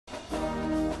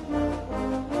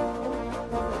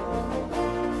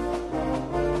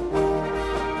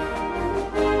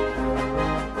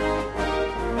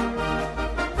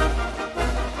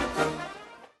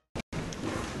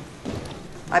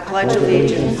pledge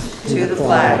allegiance to the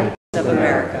flag of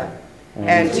America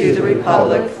and to the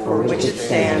republic for which it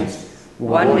stands,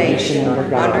 one nation under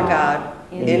God,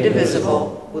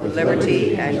 indivisible, with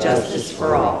liberty and justice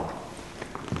for all.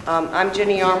 I'm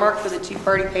Jenny Armark for the Tea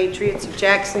Party Patriots of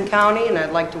Jackson County, and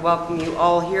I'd like to welcome you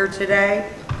all here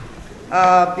today.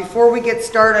 Before we get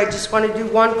started, I just want to do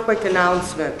one quick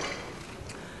announcement.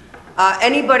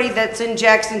 Anybody that's in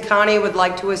Jackson County would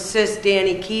like to assist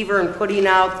Danny Keever in putting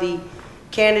out the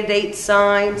candidate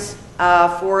signs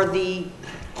for the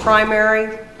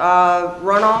primary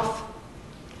runoff,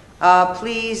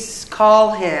 please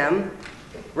call him,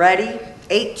 ready,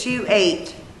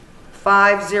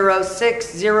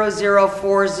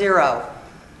 828-506-0040.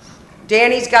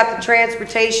 Danny's got the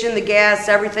transportation, the gas,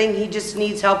 everything. He just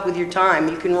needs help with your time.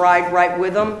 You can ride right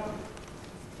with him.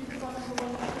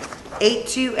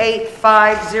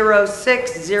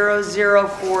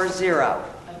 828-506-0040.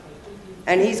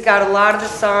 And he's got a lot of the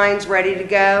signs ready to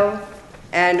go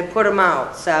and to put them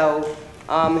out. So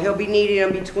he'll be needing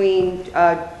them between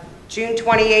June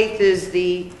 28th is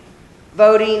the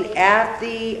voting at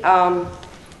the,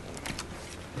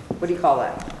 what do you call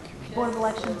that? Board of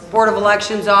Elections. Board of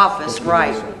Elections office,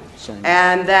 right.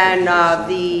 And then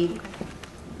the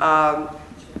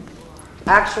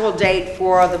actual date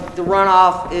for the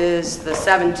runoff is the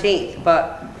 17th,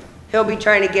 but he'll be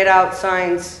trying to get out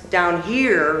signs down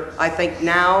here, I think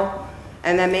now,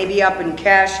 and then maybe up in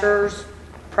Cashers,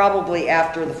 probably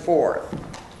after the 4th.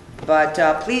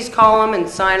 But please call him and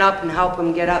sign up and help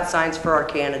him get out signs for our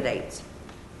candidates.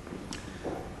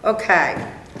 Okay,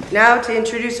 now to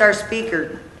introduce our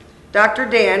speaker. Dr.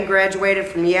 Dan graduated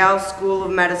from Yale School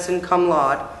of Medicine cum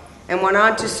laude and went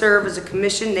on to serve as a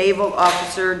commissioned naval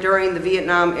officer during the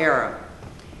Vietnam era.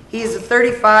 He is a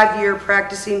 35-year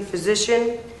practicing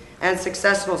physician and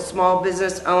successful small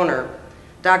business owner.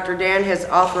 Dr. Dan has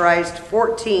authorized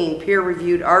 14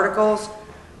 peer-reviewed articles,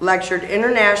 lectured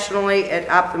internationally at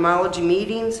ophthalmology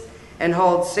meetings, and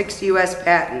holds 6 U.S.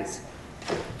 patents.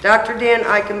 Dr. Dan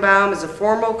Eichenbaum is a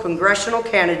former congressional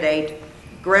candidate,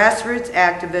 grassroots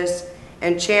activist,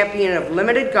 and champion of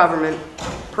limited government,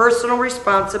 personal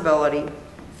responsibility,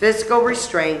 fiscal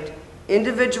restraint,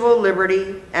 individual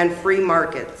liberty, and free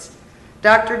markets.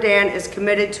 Dr. Dan is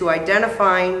committed to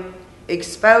identifying,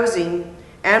 exposing,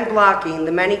 and blocking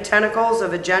the many tentacles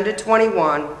of Agenda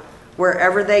 21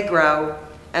 wherever they grow,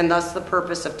 and thus the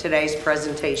purpose of today's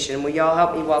presentation. Will you all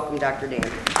help me welcome Dr. Dan?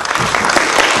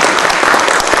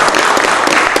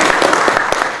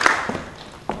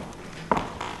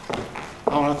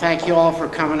 I want to thank you all for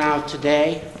coming out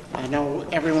today. I know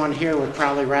everyone here would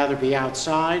probably rather be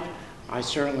outside. I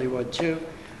certainly would too.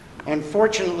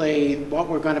 Unfortunately, what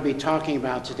we're going to be talking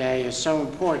about today is so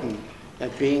important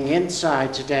that being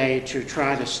inside today to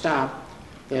try to stop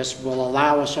this will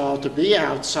allow us all to be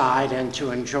outside and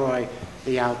to enjoy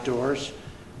the outdoors,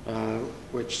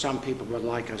 which some people would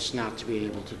like us not to be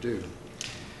able to do.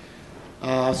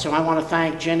 So I want to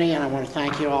thank Ginny, and I want to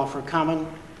thank you all for coming.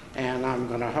 And I'm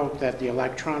going to hope that the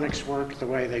electronics work the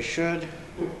way they should.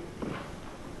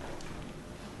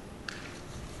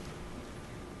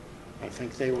 I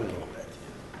think they will.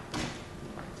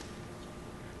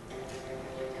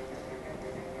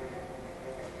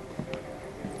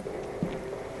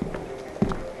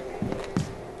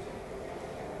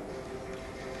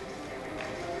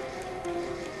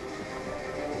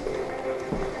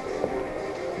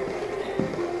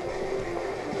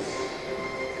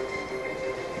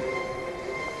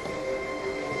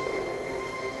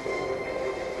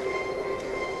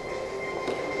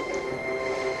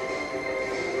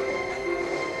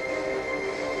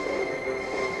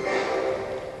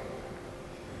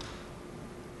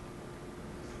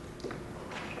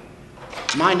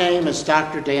 My name is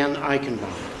Dr. Dan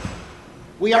Eichenbaum.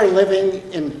 We are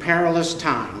living in perilous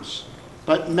times,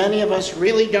 but many of us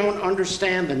really don't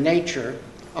understand the nature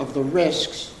of the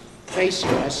risks facing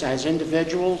us as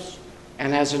individuals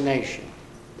and as a nation.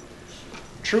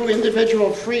 True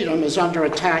individual freedom is under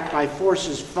attack by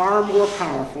forces far more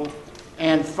powerful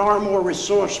and far more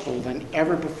resourceful than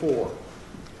ever before.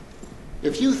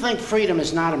 If you think freedom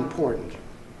is not important,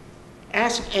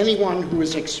 ask anyone who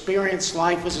has experienced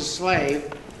life as a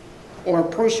slave or a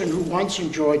person who once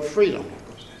enjoyed freedom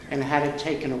and had it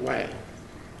taken away.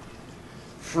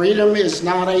 Freedom is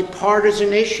not a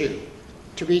partisan issue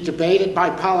to be debated by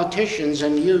politicians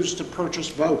and used to purchase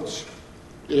votes.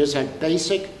 It is a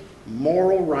basic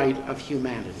moral right of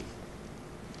humanity.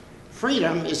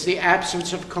 Freedom is the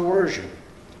absence of coercion,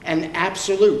 an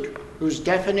absolute whose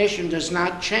definition does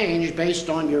not change based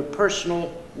on your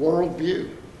personal worldview.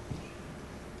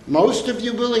 Most of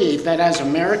you believe that as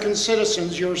American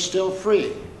citizens you're still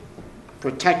free.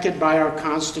 protected by our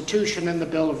Constitution and the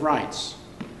Bill of Rights.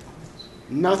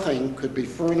 Nothing could be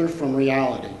further from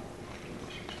reality,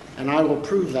 and I will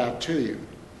prove that to you.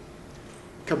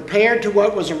 Compared to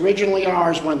what was originally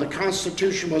ours when the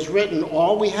Constitution was written,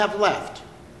 all we have left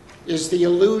is the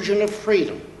illusion of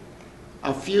freedom,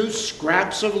 a few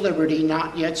scraps of liberty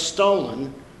not yet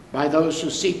stolen by those who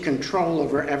seek control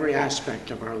over every aspect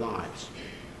of our lives.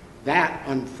 That,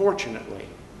 unfortunately,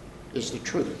 is the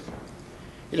truth.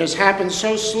 It has happened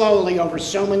so slowly over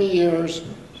so many years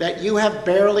that you have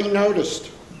barely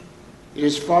noticed. It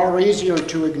is far easier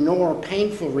to ignore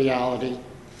painful reality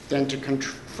than to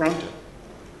confront it.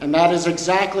 And that is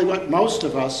exactly what most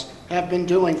of us have been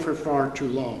doing for far too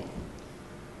long.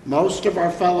 Most of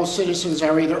our fellow citizens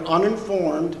are either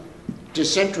uninformed,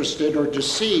 disinterested, or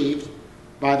deceived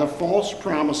by the false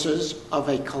promises of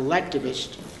a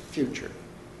collectivist future.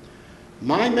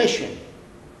 My mission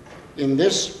in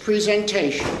this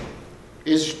presentation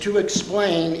is to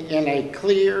explain in a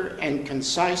clear and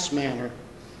concise manner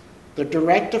the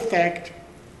direct effect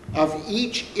of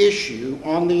each issue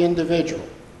on the individual,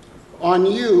 on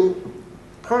you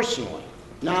personally,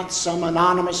 not some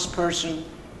anonymous person,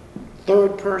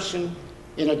 third person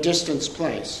in a distant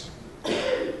place,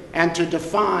 and to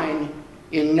define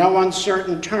in no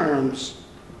uncertain terms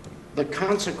the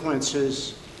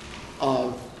consequences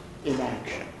of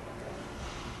inaction.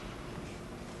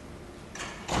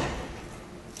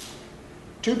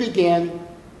 To begin,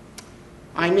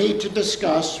 I need to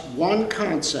discuss one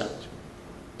concept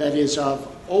that is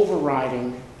of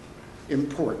overriding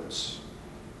importance.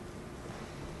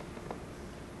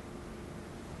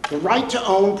 The right to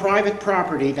own private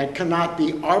property that cannot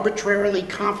be arbitrarily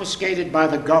confiscated by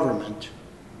the government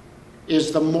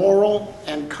is the moral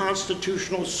and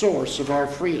constitutional source of our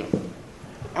freedom.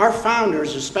 Our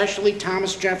founders, especially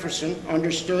Thomas Jefferson,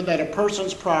 understood that a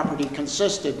person's property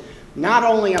consisted not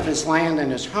only of his land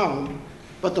and his home,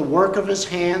 but the work of his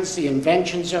hands, the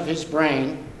inventions of his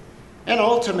brain, and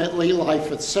ultimately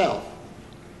life itself.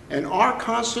 And our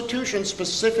Constitution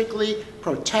specifically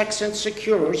protects and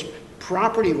secures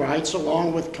property rights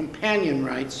along with companion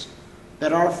rights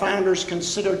that our founders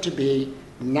considered to be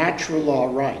natural law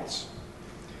rights.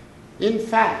 In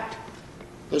fact,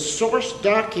 the source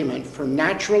document for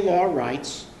natural law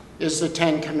rights is the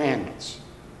Ten Commandments,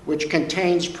 which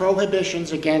contains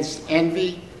prohibitions against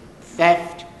envy,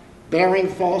 theft, bearing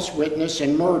false witness,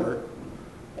 and murder,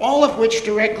 all of which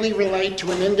directly relate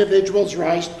to an individual's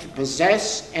right to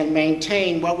possess and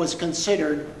maintain what was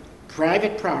considered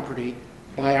private property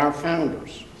by our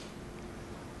founders.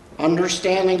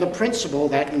 Understanding the principle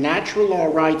that natural law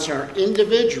rights are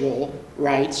individual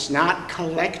rights, not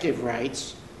collective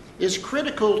rights, is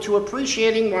critical to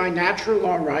appreciating why natural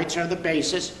law rights are the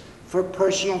basis for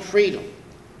personal freedom.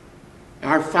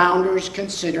 Our founders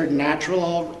considered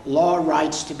natural law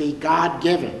rights to be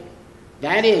God-given.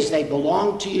 That is, they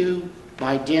belong to you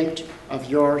by dint of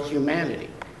your humanity.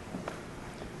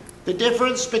 The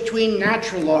difference between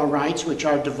natural law rights, which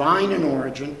are divine in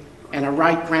origin, and a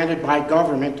right granted by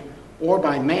government or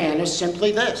by man is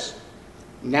simply this.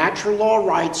 Natural law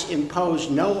rights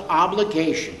impose no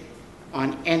obligation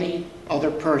on any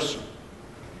other person.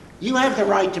 You have the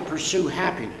right to pursue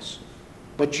happiness,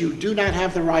 but you do not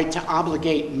have the right to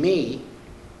obligate me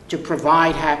to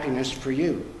provide happiness for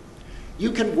you.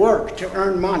 You can work to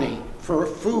earn money for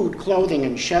food, clothing,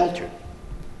 and shelter,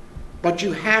 but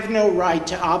you have no right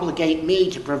to obligate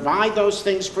me to provide those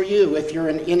things for you if you're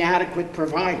an inadequate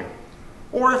provider,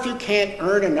 or if you can't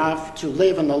earn enough to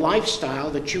live in the lifestyle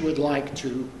that you would like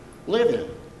to live in.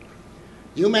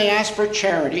 You may ask for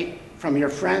charity from your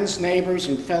friends, neighbors,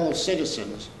 and fellow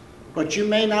citizens, but you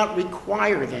may not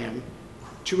require them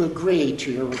to agree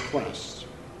to your requests.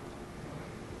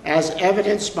 As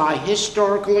evidenced by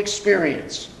historical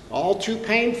experience, all too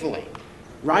painfully,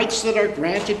 rights that are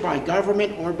granted by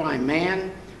government or by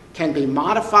man can be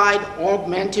modified,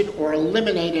 augmented, or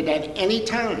eliminated at any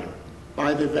time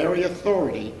by the very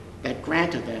authority that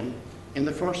granted them in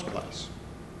the first place.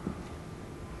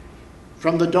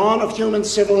 From the dawn of human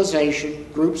civilization,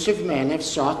 groups of men have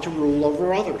sought to rule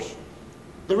over others.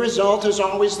 The result is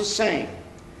always the same: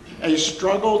 a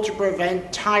struggle to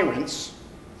prevent tyrants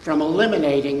from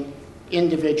eliminating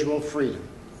individual freedom.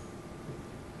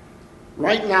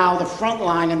 Right now, the front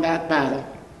line in that battle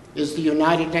is the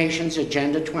United Nations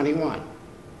Agenda 21.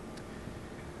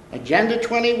 Agenda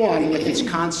 21, with its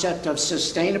concept of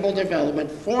sustainable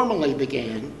development, formally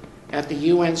began at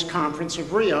the UN's Conference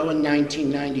of Rio in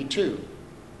 1992.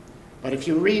 But if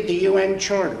you read the UN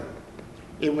Charter,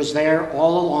 it was there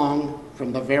all along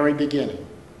from the very beginning.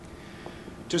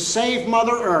 To save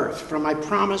Mother Earth from a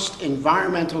promised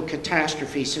environmental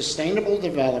catastrophe, sustainable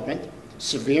development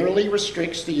severely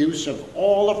restricts the use of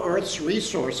all of Earth's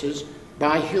resources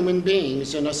by human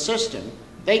beings in a system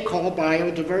they call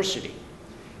biodiversity,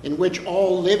 in which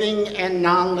all living and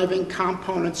non-living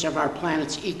components of our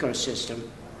planet's ecosystem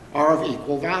are of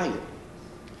equal value.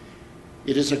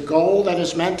 It is a goal that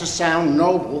is meant to sound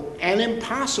noble and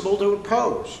impossible to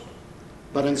oppose.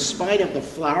 But in spite of the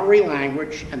flowery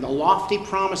language and the lofty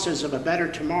promises of a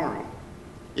better tomorrow,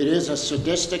 it is a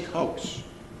sadistic hoax.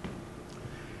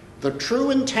 The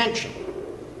true intention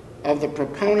of the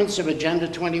proponents of Agenda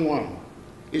 21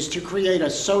 is to create a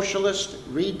socialist,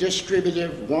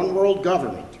 redistributive, one-world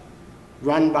government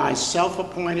run by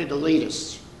self-appointed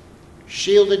elitists,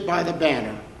 shielded by the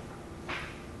banner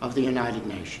of the United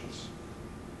Nations.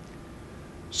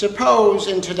 Suppose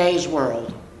in today's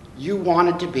world you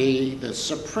wanted to be the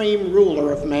supreme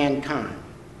ruler of mankind,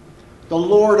 the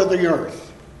Lord of the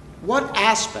earth. What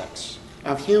aspects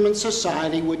of human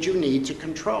society would you need to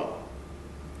control?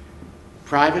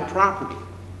 Private property,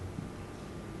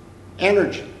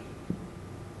 energy,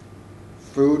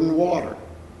 food and water,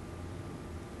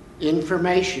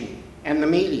 information and the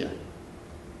media,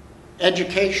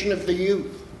 education of the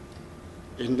youth,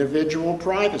 individual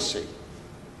privacy,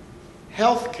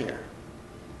 health care,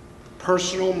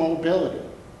 personal mobility,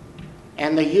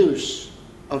 and the use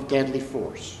of deadly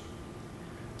force.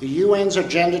 The UN's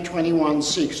Agenda 21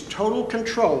 seeks total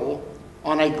control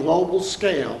on a global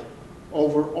scale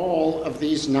over all of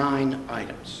these 9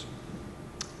 items.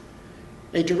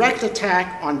 A direct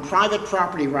attack on private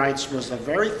property rights was the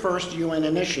very first UN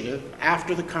initiative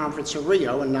after the Conference of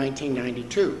Rio in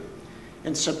 1992.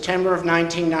 In September of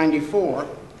 1994,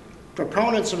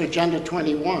 proponents of Agenda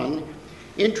 21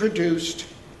 introduced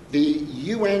the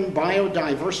UN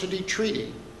Biodiversity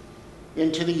Treaty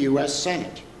into the US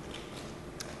Senate.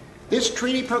 This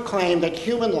treaty proclaimed that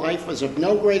human life was of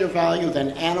no greater value than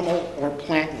animal or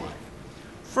plant life.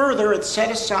 Further, it set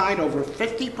aside over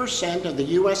 50% of the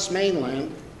US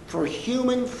mainland for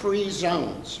human-free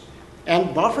zones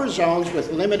and buffer zones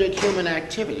with limited human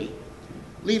activity,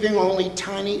 leaving only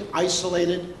tiny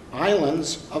isolated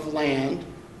islands of land,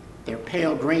 they're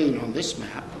pale green on this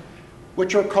map,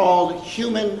 which are called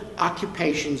human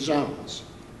occupation zones.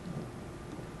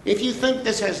 If you think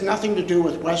this has nothing to do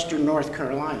with Western North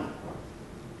Carolina,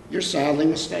 you're sadly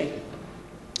mistaken.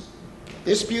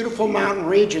 This beautiful mountain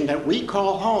region that we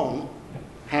call home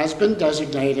has been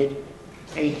designated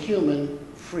a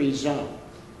human-free zone.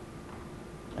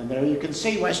 And there you can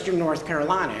see Western North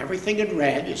Carolina. Everything in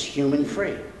red is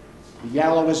human-free.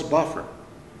 Yellow is buffer.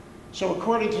 So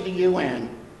according to the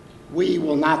UN, we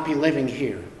will not be living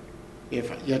here if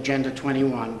Agenda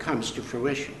 21 comes to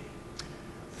fruition.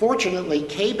 Fortunately,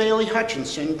 Kay Bailey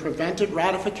Hutchinson prevented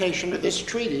ratification of this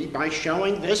treaty by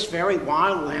showing this very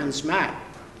wildlands map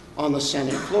on the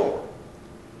Senate floor.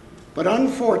 But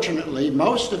unfortunately,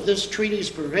 most of this treaty's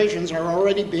provisions are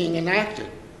already being enacted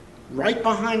right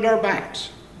behind our backs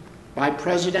by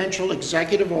presidential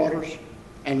executive orders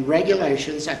and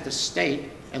regulations at the state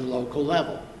and local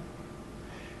level.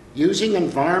 Using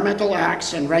environmental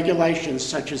acts and regulations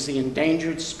such as the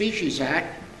Endangered Species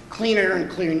Act, Clean Air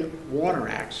and Clean Water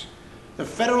Acts, the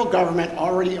federal government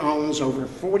already owns over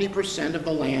 40% of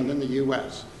the land in the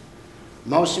U.S.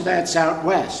 Most of that's out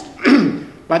west.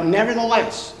 But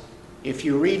nevertheless, if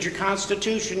you read your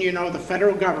Constitution, you know the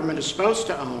federal government is supposed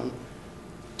to own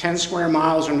 10 square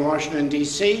miles in Washington,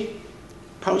 D.C.,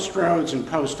 post roads and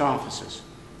post offices.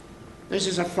 This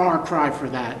is a far cry for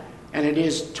that, and it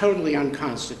is totally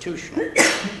unconstitutional.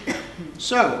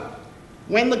 So,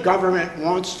 when the government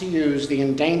wants to use the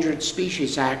Endangered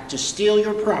Species Act to steal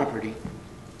your property,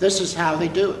 this is how they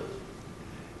do it.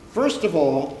 First of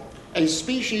all, a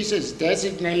species is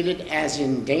designated as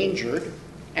endangered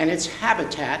and its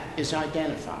habitat is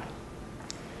identified.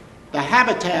 The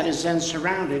habitat is then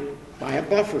surrounded by a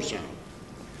buffer zone.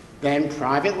 Then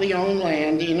privately owned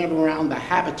land in and around the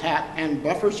habitat and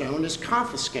buffer zone is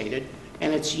confiscated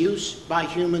and its use by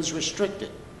humans restricted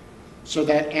so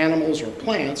that animals or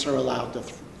plants are allowed to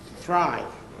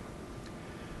thrive.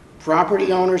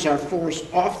 Property owners are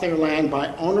forced off their land by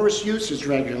onerous uses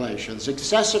regulations,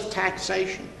 excessive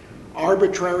taxation,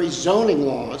 arbitrary zoning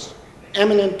laws,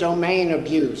 eminent domain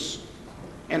abuse,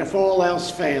 and if all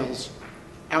else fails,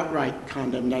 outright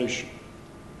condemnation.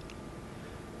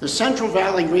 The Central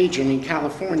Valley region in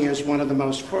California is one of the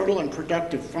most fertile and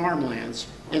productive farmlands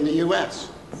in the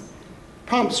U.S.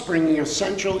 Pumps bringing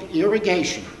essential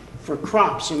irrigation for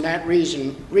crops in that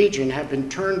region have been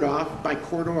turned off by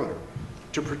court order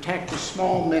to protect the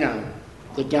small minnow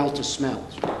the Delta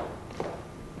smells.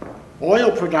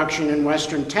 Oil production in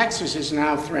western Texas is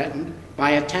now threatened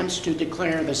by attempts to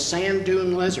declare the sand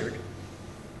dune lizard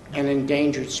an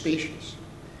endangered species.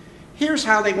 Here's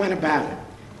how they went about it.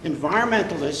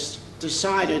 Environmentalists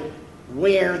decided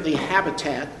where the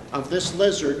habitat of this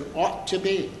lizard ought to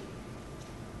be.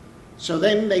 So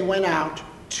then they went out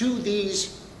to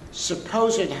these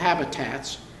supposed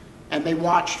habitats and they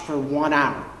watched for 1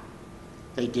 hour.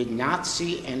 They did not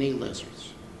see any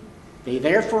lizards. They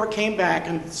therefore came back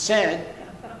and said,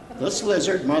 this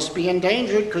lizard must be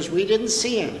endangered because we didn't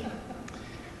see any.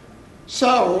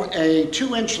 So a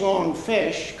 2-inch long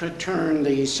fish could turn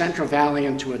the Central Valley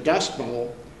into a dust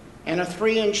bowl, and a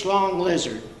 3-inch long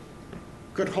lizard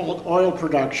could hold oil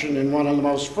production in one of the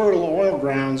most fertile oil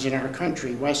grounds in our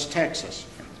country, West Texas.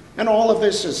 And all of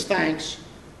this is thanks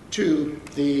to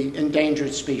the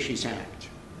Endangered Species Act.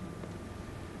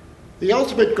 The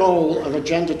ultimate goal of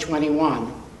Agenda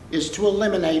 21 is to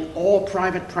eliminate all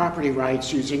private property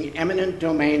rights using eminent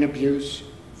domain abuse,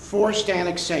 forced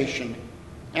annexation,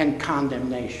 and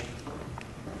condemnation.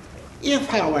 If,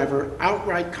 however,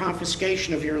 outright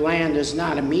confiscation of your land is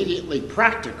not immediately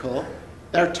practical,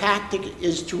 their tactic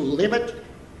is to limit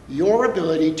your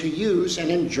ability to use and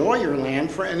enjoy your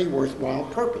land for any worthwhile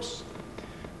purpose.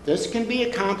 This can be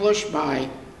accomplished by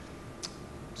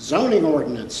zoning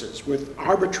ordinances with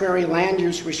arbitrary land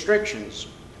use restrictions,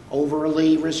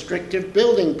 overly restrictive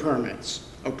building permits,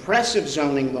 oppressive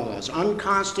zoning laws,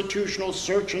 unconstitutional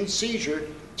search and seizure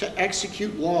to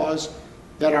execute laws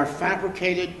that are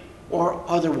fabricated or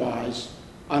otherwise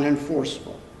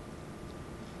unenforceable.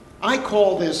 I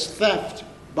call this theft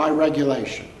by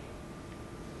regulation.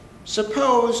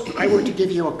 Suppose I were to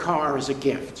give you a car as a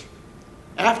gift.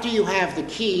 After you have the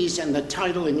keys and the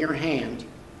title in your hand,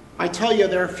 I tell you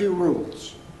there are a few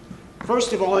rules.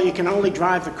 First of all, you can only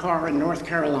drive the car in North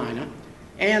Carolina,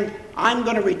 and I'm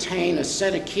going to retain a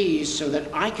set of keys so that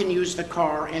I can use the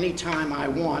car anytime I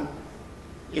want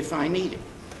if I need it.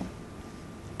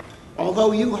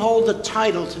 Although you hold the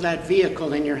title to that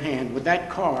vehicle in your hand, would that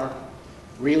car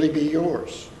really be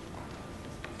yours?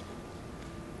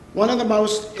 One of the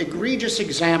most egregious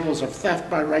examples of theft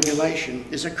by regulation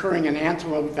is occurring in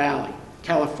Antelope Valley,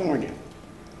 California,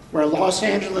 where Los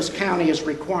Angeles County is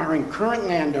requiring current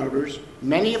landowners,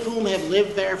 many of whom have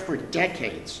lived there for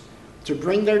decades, to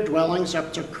bring their dwellings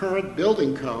up to current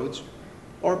building codes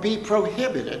or be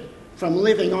prohibited from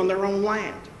living on their own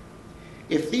land.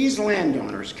 If these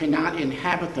landowners cannot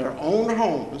inhabit their own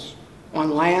homes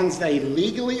on lands they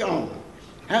legally own,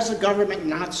 has the government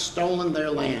not stolen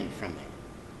their land from them?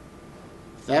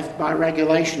 Theft by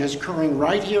regulation is occurring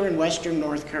right here in western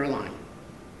North Carolina.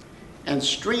 And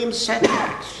stream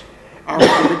setbacks are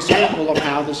a good example of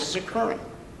how this is occurring.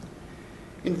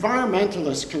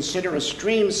 Environmentalists consider a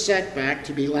stream setback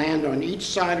to be land on each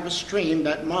side of a stream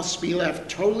that must be left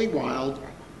totally wild,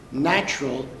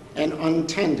 natural, and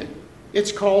untended.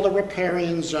 It's called a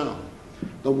riparian zone.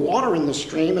 The water in the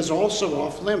stream is also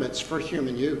off limits for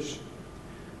human use.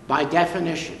 By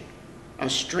definition, a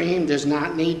stream does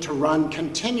not need to run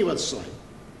continuously,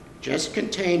 just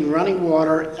contain running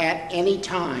water at any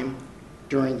time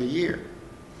during the year.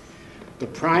 The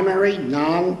primary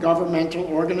non-governmental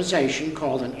organization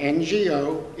called an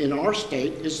NGO in our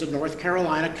state is the North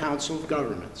Carolina Council of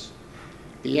Governments,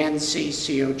 the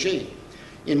NCCOG.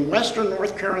 In western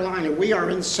North Carolina, we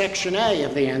are in Section A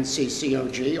of the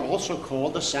NCCOG, also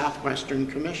called the Southwestern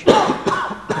Commission,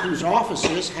 whose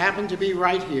offices happen to be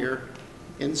right here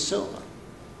in Sylva.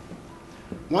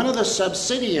 One of the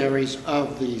subsidiaries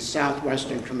of the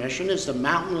Southwestern Commission is the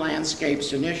Mountain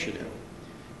Landscapes Initiative.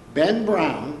 Ben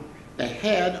Brown, the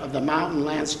head of the Mountain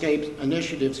Landscapes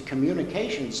Initiative's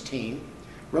communications team,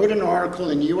 wrote an article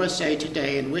in USA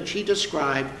Today in which he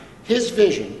described his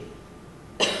vision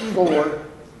for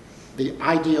the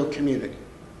ideal community.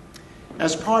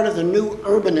 As part of the new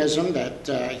urbanism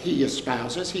that he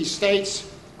espouses, he states,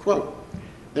 quote,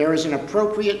 "There is an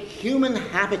appropriate human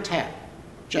habitat,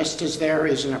 just as there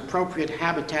is an appropriate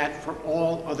habitat for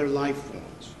all other life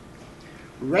forms.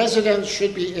 Residents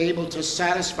should be able to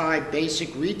satisfy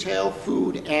basic retail,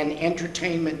 food, and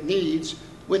entertainment needs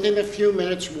within a few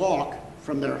minutes' walk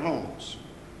from their homes.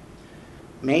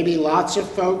 Maybe lots of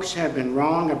folks have been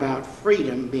wrong about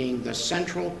freedom being the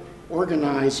central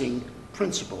organizing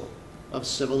principle of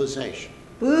civilization."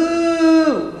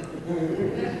 Boo!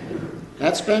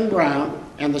 That's Ben Brown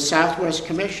and the Southwest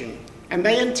Commission, and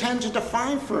they intend to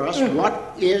define for us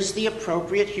what is the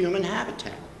appropriate human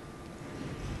habitat.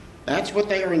 That's what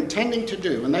they are intending to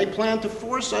do, and they plan to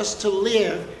force us to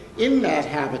live in that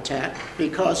habitat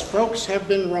because folks have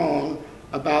been wrong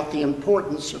about the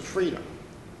importance of freedom.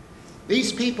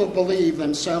 These people believe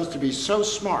themselves to be so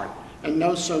smart and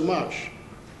know so much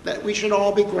that we should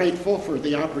all be grateful for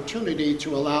the opportunity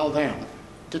to allow them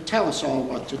to tell us all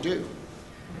what to do.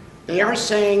 They are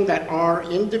saying that our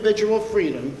individual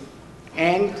freedom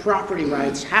and property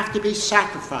rights have to be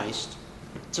sacrificed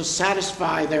to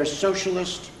satisfy their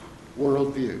socialist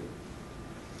worldview.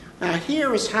 Now,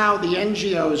 here is how the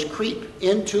NGOs creep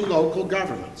into local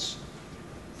governments.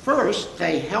 First,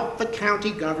 they help the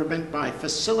county government by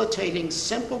facilitating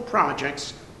simple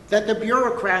projects that the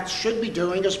bureaucrats should be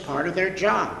doing as part of their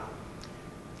job.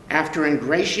 After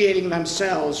ingratiating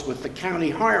themselves with the county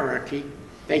hierarchy,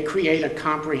 they create a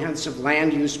comprehensive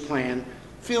land use plan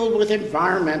filled with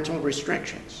environmental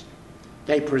restrictions.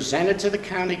 They present it to the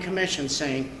county commission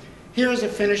saying, here's a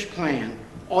finished plan,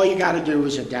 all you got to do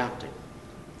is adopt it.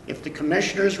 If the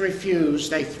commissioners refuse,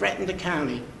 they threaten the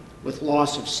county with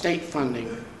loss of state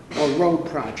funding or road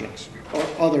projects or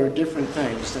other different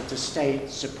things that the state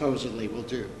supposedly will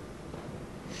do.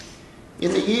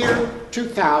 In the year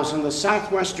 2000, the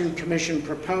Southwestern Commission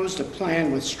proposed a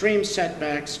plan with stream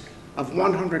setbacks of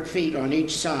 100 feet on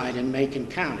each side in Macon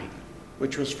County,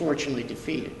 which was fortunately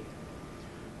defeated.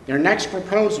 Their next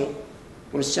proposal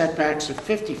was setbacks of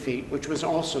 50 feet, which was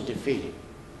also defeated.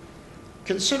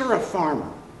 Consider a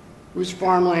farmer whose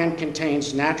farmland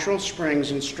contains natural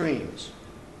springs and streams.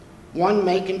 One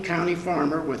Macon County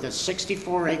farmer with a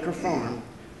 64-acre farm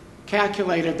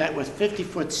calculated that with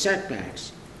 50-foot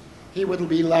setbacks, he would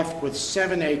be left with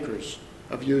 7 acres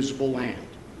of usable land.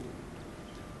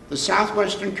 The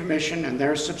Southwestern Commission and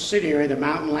their subsidiary, the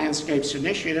Mountain Landscapes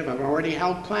Initiative, have already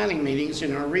held planning meetings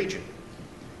in our region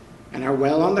and are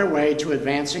well on their way to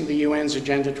advancing the UN's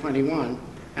Agenda 21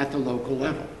 at the local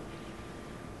level.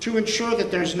 To ensure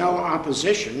that there's no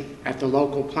opposition at the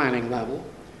local planning level,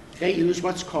 they use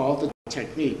what's called the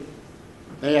technique.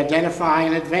 They identify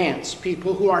in advance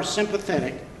people who are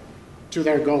sympathetic to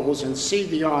their goals and seed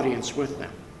the audience with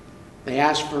them. They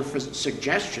ask for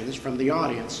suggestions from the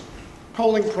audience,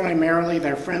 polling primarily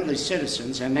their friendly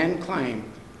citizens, and then claim,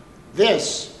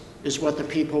 this is what the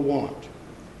people want.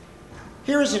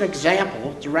 Here is an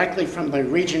example directly from the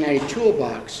Region A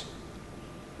toolbox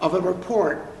of a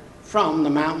report from the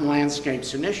Mountain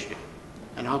Landscapes Initiative,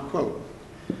 and I'll quote,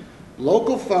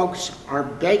 local folks are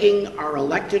begging our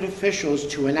elected officials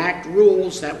to enact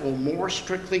rules that will more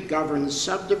strictly govern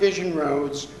subdivision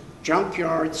roads,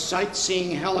 junkyards,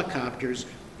 sightseeing helicopters,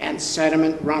 and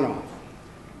sediment runoff.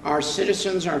 Our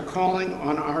citizens are calling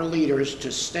on our leaders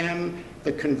to stem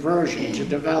the conversion to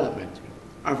development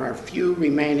of our few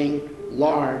remaining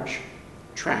large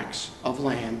tracts of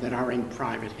land that are in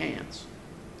private hands.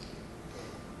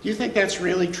 Do you think that's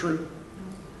really true?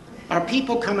 Are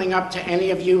people coming up to any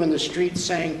of you in the street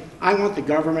saying, I want the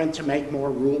government to make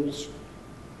more rules?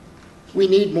 We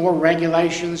need more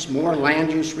regulations, more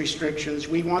land use restrictions.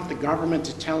 We want the government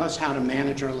to tell us how to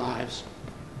manage our lives.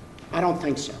 I don't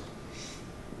think so.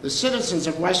 The citizens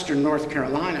of Western North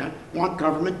Carolina want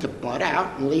government to butt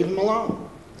out and leave them alone.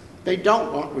 They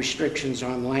don't want restrictions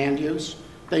on land use.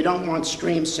 They don't want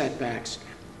stream setbacks.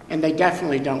 And they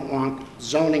definitely don't want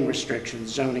zoning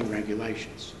restrictions, zoning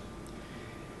regulations.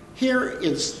 Here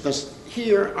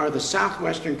are the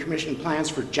Southwestern Commission plans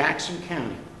for Jackson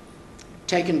County,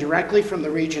 taken directly from the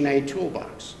Region A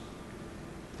toolbox.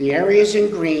 The areas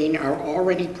in green are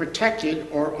already protected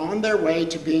or on their way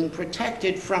to being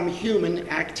protected from human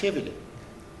activity.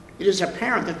 It is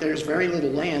apparent that there's very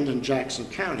little land in Jackson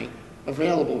County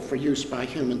available for use by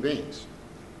human beings.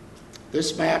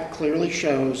 This map clearly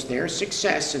shows their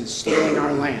success in stealing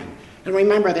our land. And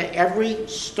remember that every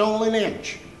stolen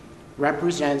inch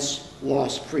represents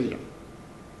lost freedom.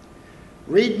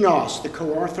 Reed Noss, the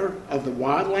co-author of the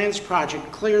Wildlands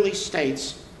Project, clearly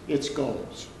states its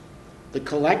goals. The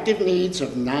collective needs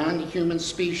of non-human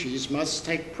species must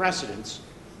take precedence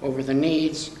over the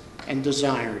needs and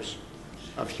desires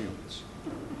of humans.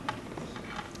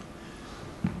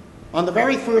 On the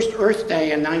very first Earth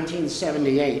Day in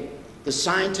 1978, the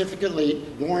scientific elite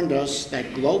warned us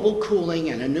that global cooling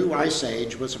and a new ice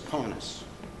age was upon us.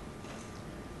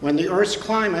 When the Earth's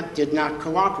climate did not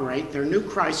cooperate, their new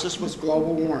crisis was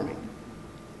global warming.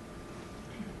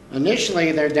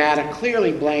 Initially, their data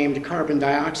clearly blamed carbon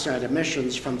dioxide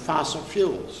emissions from fossil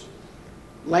fuels.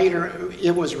 Later,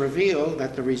 it was revealed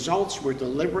that the results were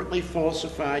deliberately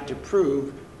falsified to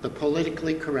prove the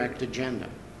politically correct agenda.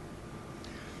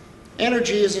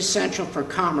 Energy is essential for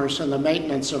commerce and the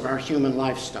maintenance of our human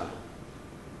lifestyle.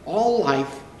 All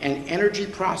life and energy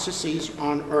processes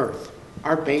on Earth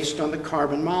are based on the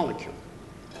carbon molecule.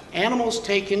 Animals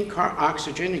take in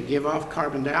oxygen and give off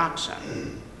carbon dioxide.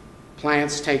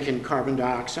 Plants take in carbon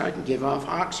dioxide and give off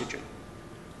oxygen.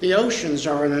 The oceans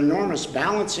are an enormous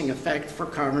balancing effect for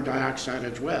carbon dioxide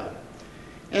as well.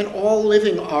 And all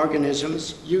living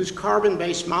organisms use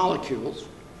carbon-based molecules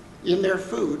in their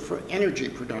food for energy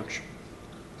production.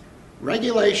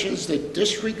 Regulations that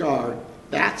disregard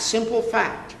that simple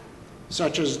fact,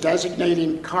 such as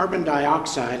designating carbon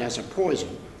dioxide as a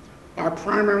poison, are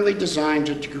primarily designed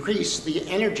to decrease the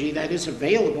energy that is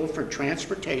available for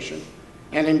transportation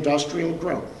and industrial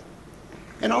growth,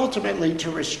 and ultimately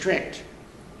to restrict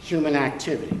human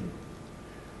activity.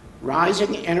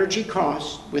 Rising energy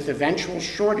costs with eventual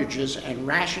shortages and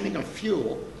rationing of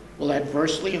fuel will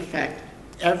adversely affect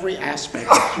every aspect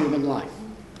of human life: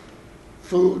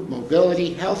 food,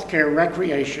 mobility, healthcare,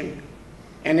 recreation,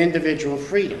 and individual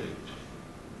freedom.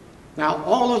 Now,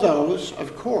 all of those,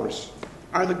 of course,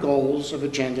 are the goals of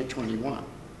Agenda 21.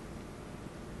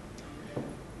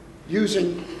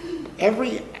 Using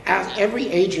every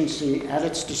agency at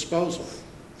its disposal,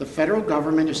 the federal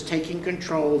government is taking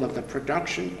control of the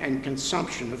production and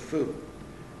consumption of food.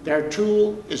 Their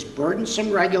tool is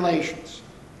burdensome regulations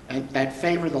that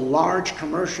favor the large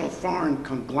commercial foreign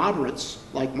conglomerates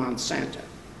like Monsanto.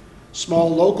 Small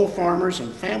local farmers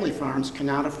and family farms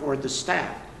cannot afford the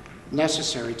staff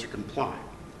necessary to comply.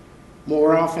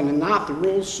 More often than not, the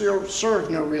rules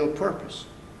serve no real purpose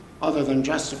other than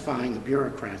justifying the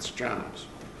bureaucrats' jobs.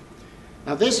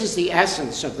 Now, this is the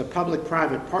essence of the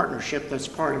public-private partnership that's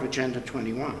part of Agenda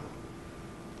 21.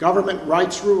 Government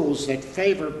writes rules that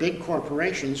favor big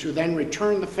corporations who then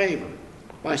return the favor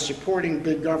by supporting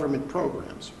big government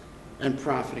programs and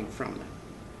profiting from them.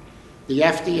 The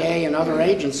FDA and other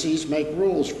agencies make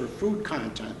rules for food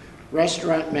content,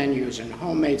 restaurant menus, and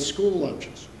homemade school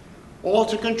lunches, all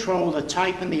to control the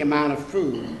type and the amount of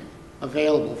food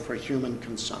available for human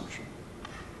consumption.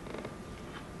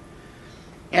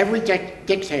 Every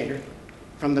dictator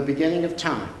from the beginning of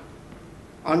time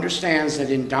understands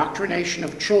that indoctrination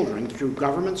of children through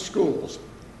government schools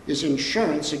is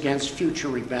insurance against future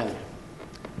rebellion.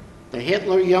 The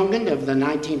Hitler Jugend of the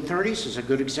 1930s is a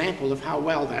good example of how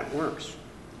well that works.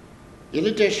 In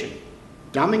addition,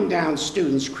 dumbing down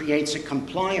students creates a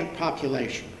compliant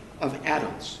population of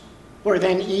adults who are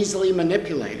then easily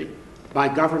manipulated by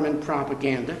government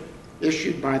propaganda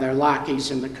issued by their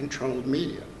lackeys in the controlled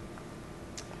media.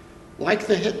 Like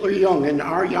the Hitler Jugend,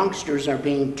 our youngsters are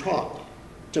being taught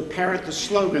to parrot the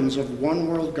slogans of one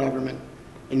world government,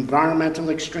 environmental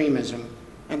extremism,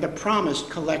 and the promised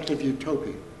collective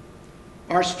utopia.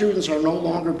 Our students are no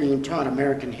longer being taught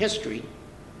American history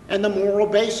and the moral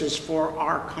basis for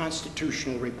our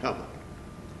constitutional republic,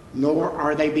 nor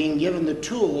are they being given the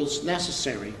tools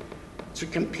necessary to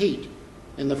compete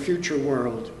in the future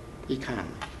world economy.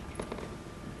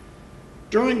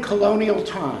 During colonial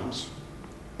times,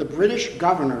 the British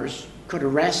governors could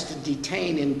arrest and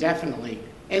detain indefinitely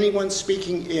anyone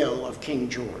speaking ill of King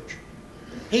George.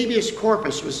 Habeas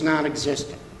corpus was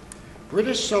non-existent.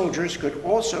 British soldiers could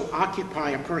also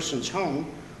occupy a person's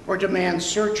home or demand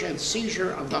search and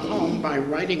seizure of the home by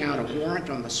writing out a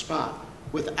warrant on the spot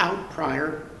without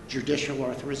prior judicial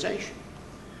authorization.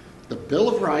 The Bill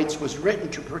of Rights was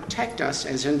written to protect us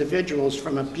as individuals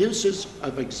from abuses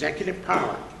of executive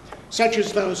power, such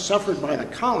as those suffered by the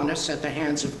colonists at the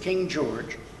hands of King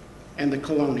George and the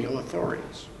colonial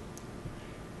authorities.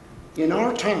 In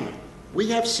our time, we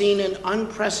have seen an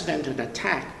unprecedented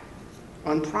attack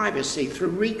on privacy through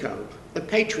RICO, the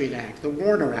Patriot Act, the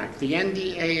Warner Act, the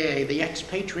NDAA, the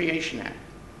Expatriation Act,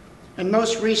 and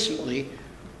most recently,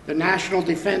 the National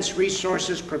Defense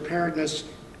Resources Preparedness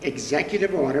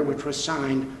Executive Order, which was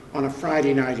signed on a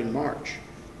Friday night in March,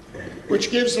 which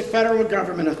gives the federal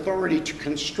government authority to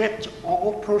conscript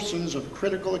all persons of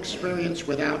critical experience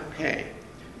without pay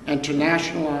and to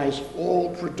nationalize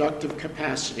all productive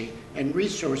capacity and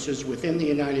resources within the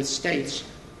United States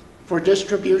for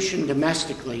distribution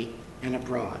domestically and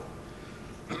abroad.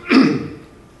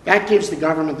 That gives the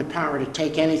government the power to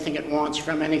take anything it wants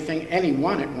from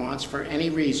anyone it wants for any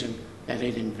reason that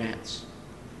it invents.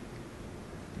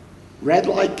 Red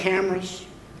light cameras,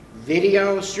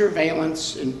 video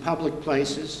surveillance in public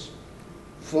places,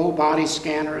 full body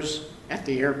scanners at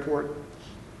the airport,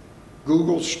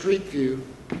 Google Street View,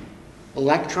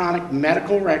 electronic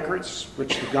medical records,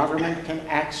 which the government can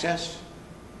access,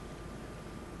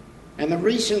 and the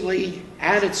recently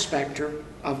added specter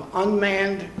of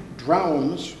unmanned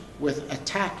drones with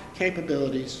attack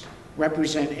capabilities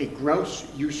represent a gross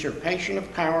usurpation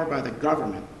of power by the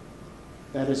government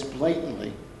that is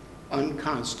blatantly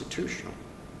unconstitutional.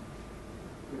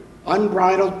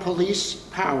 Unbridled police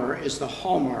power is the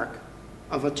hallmark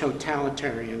of a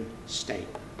totalitarian state.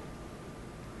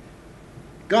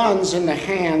 Guns in the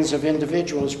hands of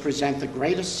individuals present the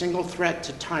greatest single threat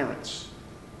to tyrants,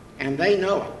 and they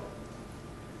know it.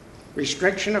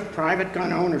 Restriction of private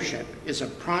gun ownership is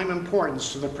of prime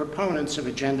importance to the proponents of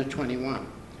Agenda 21.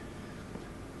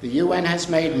 The UN has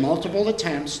made multiple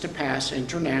attempts to pass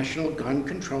international gun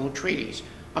control treaties,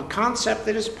 a concept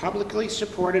that is publicly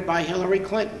supported by Hillary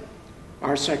Clinton,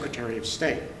 our Secretary of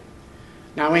State.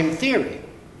 Now, in theory,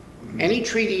 any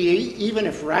treaty, even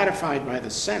if ratified by the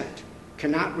Senate,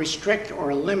 cannot restrict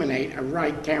or eliminate a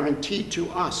right guaranteed to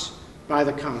us by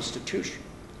the Constitution.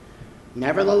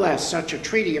 Nevertheless, such a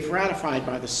treaty, if ratified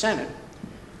by the Senate,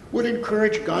 would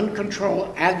encourage gun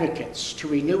control advocates to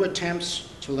renew attempts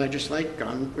to legislate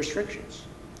gun restrictions.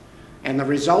 And the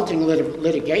resulting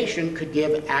litigation could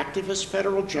give activist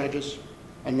federal judges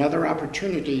another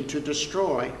opportunity to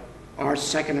destroy our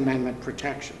Second Amendment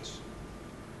protections.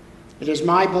 It is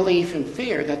my belief and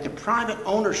fear that the private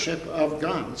ownership of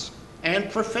guns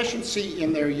and proficiency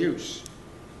in their use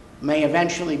may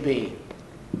eventually be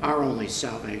our only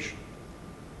salvation.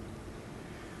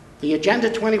 The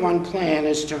Agenda 21 plan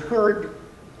is to herd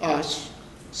us,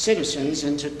 citizens,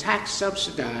 into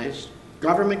tax-subsidized,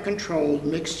 government-controlled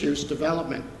mixed-use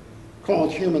development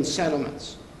called human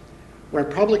settlements, where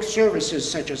public services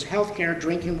such as healthcare,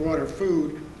 drinking water,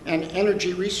 food, and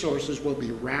energy resources will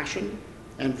be rationed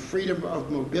and freedom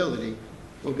of mobility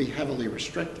will be heavily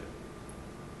restricted.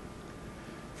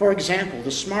 For example,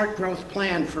 the Smart Growth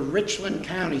Plan for Richland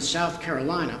County, South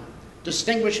Carolina,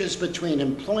 distinguishes between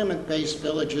employment-based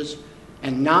villages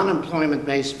and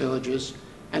non-employment-based villages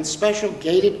and special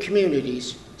gated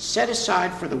communities set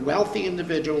aside for the wealthy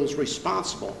individuals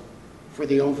responsible for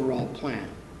the overall plan.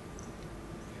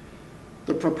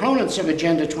 The proponents of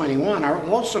Agenda 21 are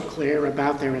also clear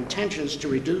about their intentions to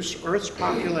reduce Earth's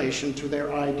population to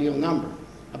their ideal number,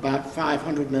 about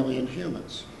 500 million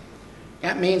humans.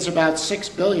 That means about 6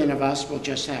 billion of us will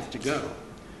just have to go.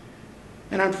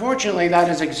 And unfortunately, that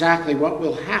is exactly what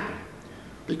will happen,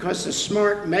 because the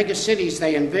smart megacities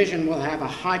they envision will have a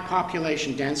high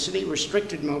population density,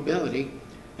 restricted mobility,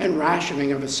 and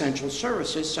rationing of essential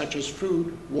services such as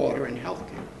food, water, and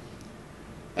healthcare.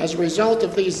 As a result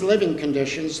of these living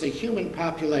conditions, the human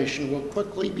population will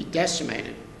quickly be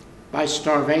decimated by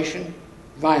starvation,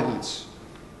 violence,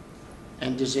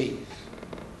 and disease.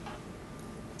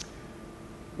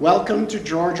 Welcome to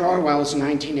George Orwell's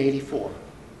 1984.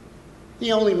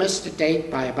 He only missed the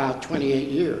date by about 28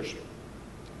 years.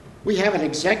 We have an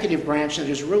executive branch that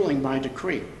is ruling by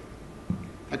decree,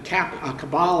 a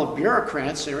cabal of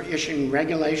bureaucrats that are issuing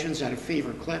regulations at a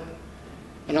fever clip,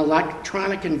 an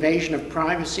electronic invasion of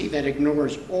privacy that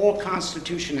ignores all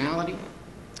constitutionality,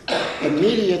 a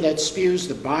media that spews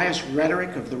the biased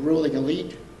rhetoric of the ruling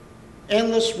elite,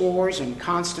 endless wars and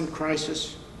constant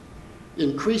crisis,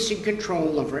 increasing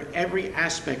control over every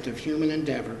aspect of human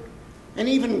endeavor, and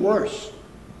even worse,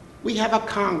 we have a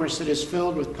Congress that is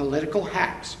filled with political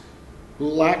hacks who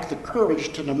lack the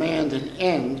courage to demand an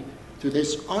end to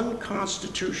this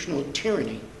unconstitutional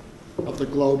tyranny of the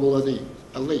global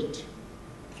elite.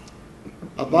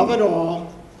 Above it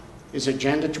all is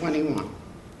Agenda 21,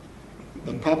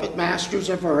 the puppet masters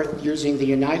of Earth using the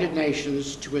United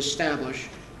Nations to establish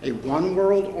a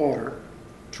one-world order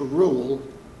to rule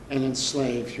and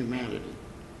enslave humanity.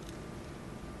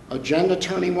 Agenda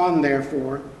 21,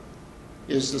 therefore,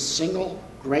 is the single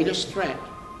greatest threat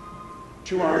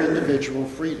to our individual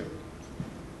freedom.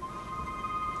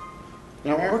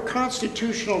 Now, our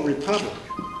constitutional republic,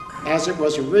 as it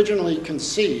was originally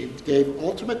conceived, gave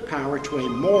ultimate power to a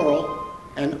moral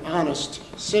and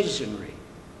honest citizenry.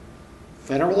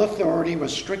 Federal authority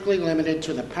was strictly limited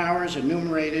to the powers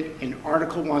enumerated in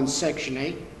Article 1, Section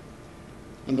 8,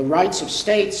 and the rights of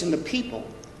states and the people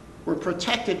were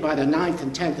protected by the 9th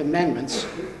and 10th Amendments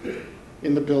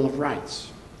in the Bill of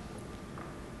Rights.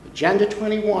 Agenda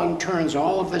 21 turns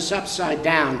all of this upside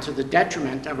down to the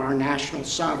detriment of our national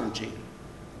sovereignty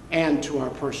and to our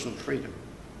personal freedom.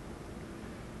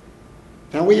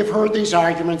 Now, we have heard these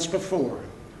arguments before,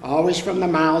 always from the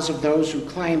mouths of those who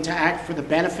claim to act for the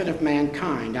benefit of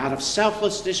mankind out of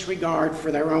selfless disregard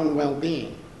for their own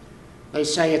well-being. They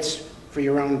say it's for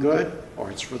your own good, or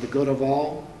it's for the good of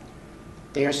all.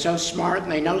 They are so smart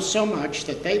and they know so much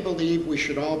that they believe we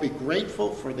should all be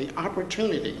grateful for the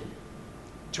opportunity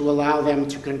to allow them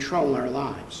to control our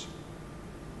lives.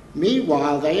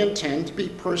 Meanwhile, they intend to be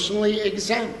personally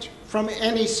exempt from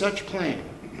any such plan.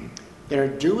 Their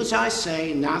do as I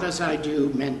say, not as I do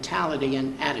mentality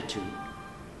and attitude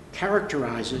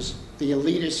characterizes the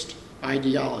elitist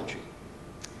ideology.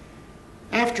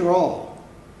 After all,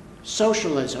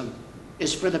 socialism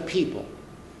is for the people,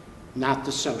 not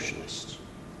the socialists.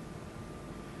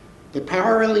 The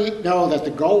power elite know that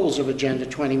the goals of Agenda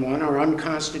 21 are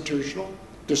unconstitutional,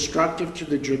 destructive to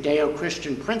the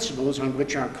Judeo-Christian principles on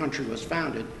which our country was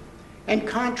founded, and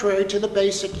contrary to the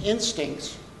basic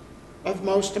instincts of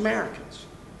most Americans.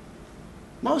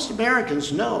 Most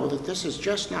Americans know that this is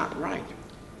just not right.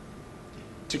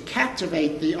 To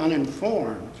captivate the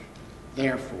uninformed,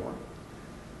 therefore,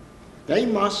 they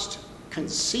must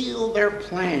conceal their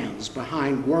plans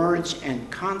behind words and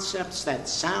concepts that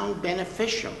sound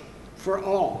beneficial for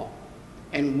all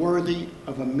and worthy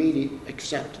of immediate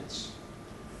acceptance.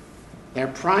 Their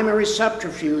primary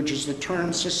subterfuge is the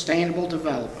term sustainable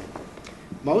development.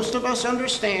 Most of us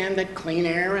understand that clean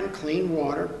air and clean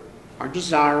water are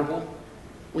desirable.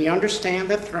 We understand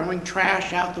that throwing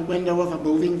trash out the window of a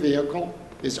moving vehicle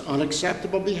is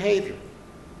unacceptable behavior.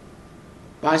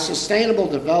 By sustainable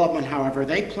development, however,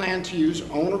 they plan to use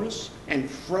onerous and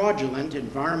fraudulent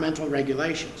environmental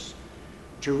regulations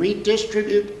to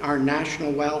redistribute our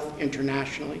national wealth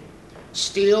internationally,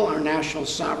 steal our national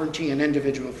sovereignty and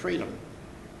individual freedom,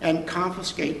 and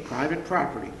confiscate private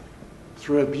property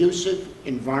through abusive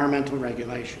environmental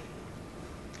regulation.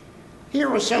 Here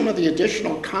are some of the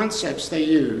additional concepts they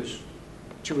use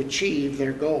to achieve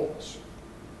their goals.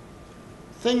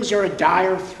 Things are a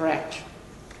dire threat.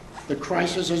 The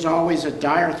crisis is always a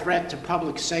dire threat to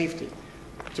public safety,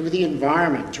 to the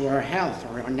environment, to our health,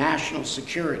 or our national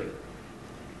security.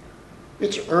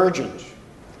 It's urgent.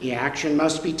 The action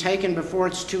must be taken before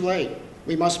it's too late.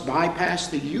 We must bypass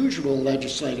the usual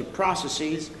legislative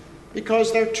processes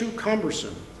because they're too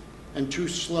cumbersome and too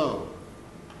slow.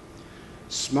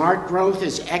 Smart growth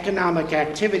is economic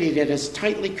activity that is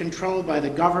tightly controlled by the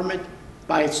government,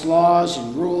 by its laws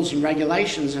and rules and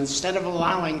regulations, instead of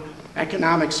allowing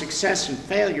economic success and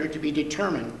failure to be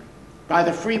determined by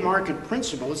the free market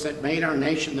principles that made our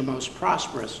nation the most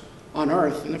prosperous on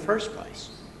earth in the first place.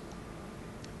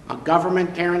 A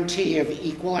government guarantee of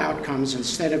equal outcomes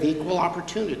instead of equal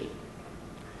opportunity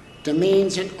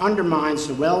demeans and undermines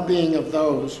the well-being of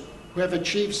those who have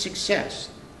achieved success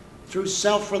through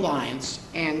self-reliance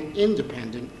and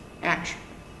independent action.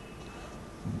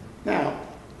 Now,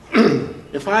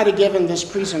 if I had given this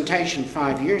presentation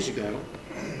 5 years ago,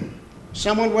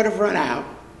 someone would have run out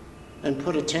and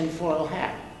put a tinfoil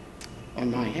hat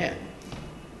on my head.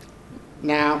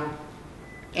 Now,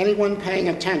 anyone paying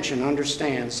attention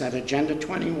understands that Agenda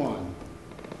 21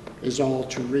 is all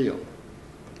too real.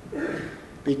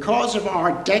 Because of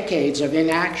our decades of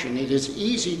inaction, it is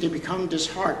easy to become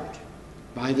disheartened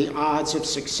by the odds of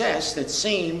success that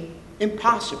seem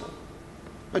impossible.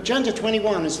 Agenda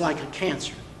 21 is like a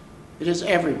cancer. It is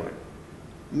everywhere.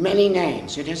 Many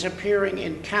names. It is appearing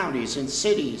in counties, in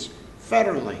cities,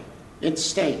 federally, in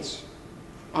states,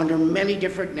 under many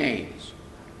different names.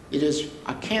 It is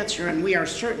a cancer, and we are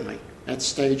certainly at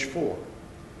stage 4.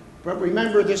 But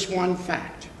remember this one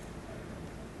fact.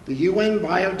 The UN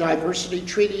Biodiversity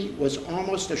Treaty was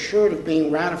almost assured of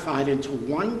being ratified until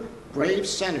one brave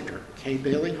senator, Kay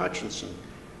Bailey Hutchinson,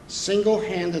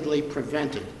 single-handedly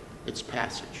prevented its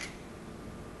passage.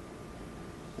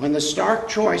 When the stark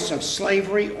choice of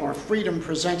slavery or freedom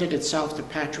presented itself to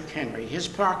Patrick Henry, his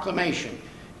proclamation,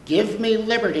 "Give me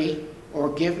liberty or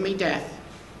give me death,"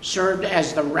 served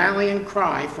as the rallying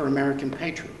cry for American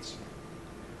patriots.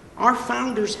 Our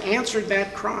founders answered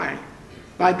that cry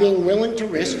by being willing to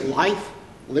risk life,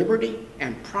 liberty,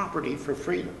 and property for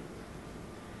freedom.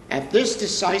 At this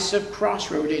decisive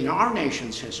crossroad in our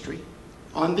nation's history,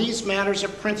 on these matters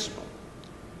of principle,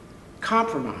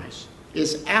 compromise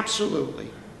is absolutely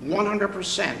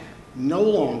 100% no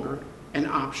longer an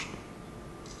option.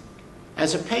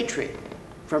 As a patriot,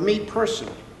 for me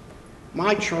personally,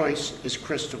 my choice is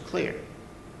crystal clear.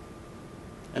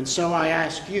 And so I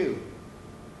ask you,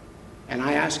 and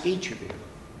I ask each of you,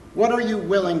 what are you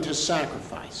willing to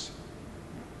sacrifice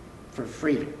for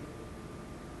freedom?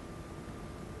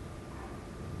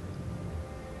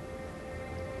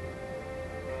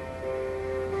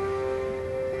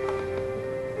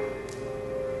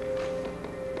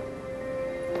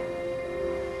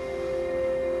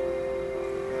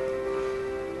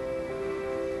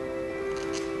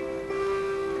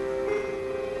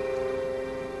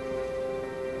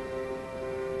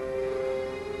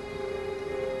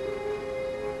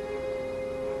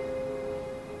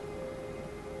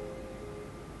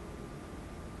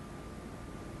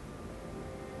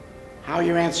 How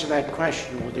you answer that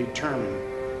question will determine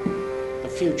the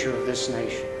future of this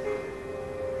nation.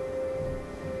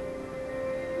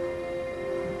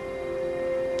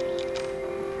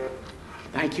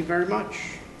 Thank you very much.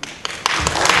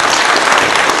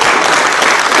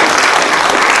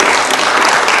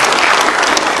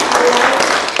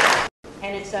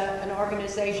 And it's an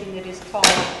organization that is called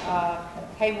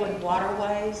Haywood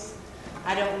Waterways.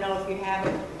 I don't know if you have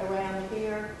it around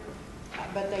here,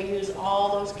 but they use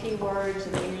all those keywords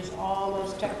and they use all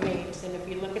those techniques. And if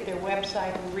you look at their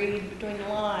website and read between the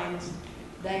lines,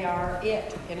 they are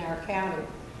it in our county.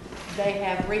 They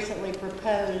have recently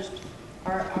proposed,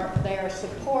 they are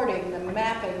supporting the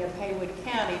mapping of Haywood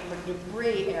County for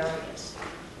debris areas.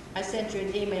 I sent you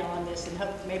an email on this and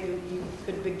hope maybe you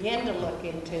could begin to look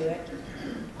into it.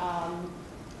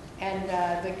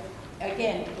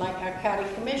 Again, like our county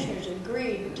commissioners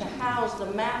agreed to house the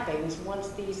mappings once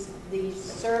these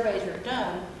surveys are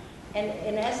done. And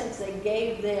in essence, they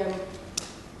gave them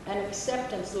an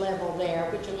acceptance level there,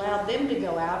 which allowed them to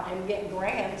go out and get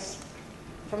grants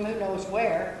from who knows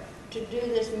where to do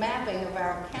this mapping of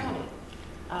our county.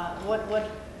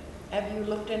 Have you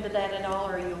looked into that at all,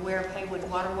 or are you aware of Haywood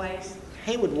Waterways?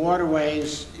 Haywood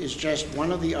Waterways is just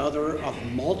one of the other of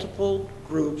multiple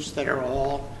groups that are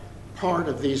all part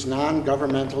of these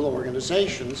non-governmental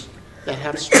organizations that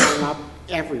have sprung up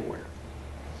everywhere.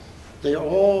 They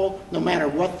all, no matter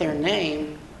what their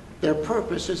name, their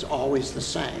purpose is always the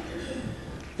same.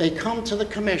 They come to the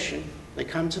commission, they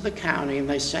come to the county, and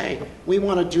they say, we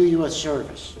want to do you a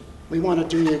service. We want to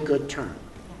do you a good turn,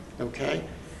 okay?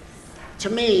 To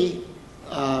me,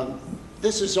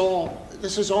 this is all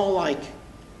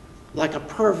like a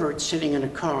pervert sitting in a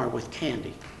car with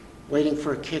candy, waiting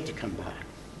for a kid to come by.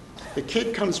 The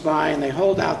kid comes by and they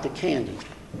hold out the candy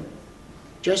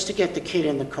just to get the kid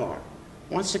in the car.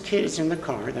 Once the kid is in the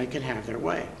car, they can have their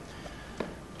way.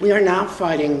 We are now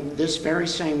fighting this very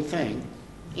same thing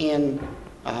in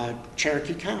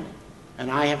Cherokee County.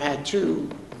 And I have had two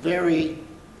very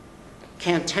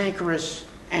cantankerous,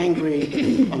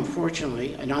 angry,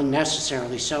 unfortunately, and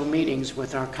unnecessarily so, meetings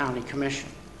with our county commission.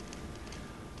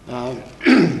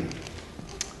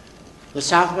 The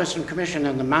Southwestern Commission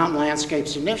and the Mountain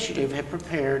Landscapes Initiative have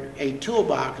prepared a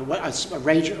toolbox, a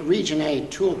Region A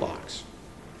toolbox,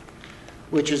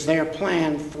 which is their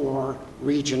plan for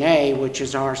Region A, which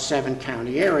is our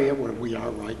 7-county area where we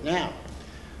are right now.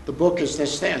 The book is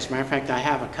this thin. As a matter of fact, I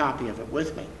have a copy of it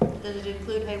with me. Does it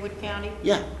include Haywood County?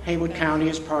 Yeah, Haywood County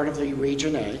is part of the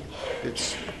Region A.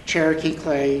 It's Cherokee,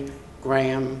 Clay,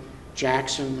 Graham,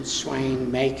 Jackson, Swain,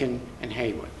 Macon, and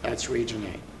Haywood. That's Region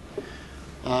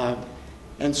A.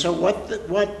 And so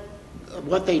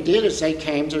what they did is they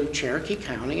came to Cherokee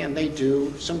County and they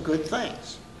do some good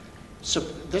things. So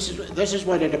this is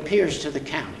what it appears to the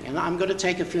county. And I'm going to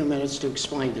take a few minutes to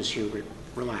explain this, Hubert.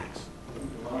 Relax.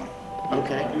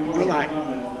 Okay, relax.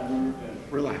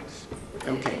 Relax.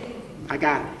 Okay, I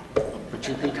got it, but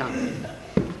you can comment.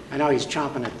 I know he's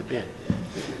chomping at the bit.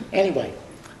 Anyway,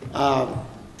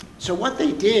 so what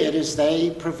they did is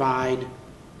they provide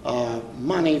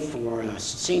money for a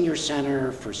senior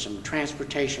center, for some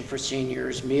transportation for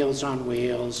seniors, Meals on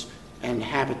Wheels, and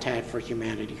Habitat for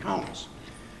Humanity homes.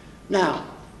 Now,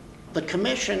 the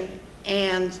commission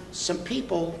and some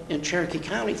people in Cherokee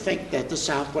County think that the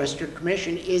Southwestern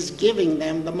Commission is giving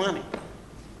them the money,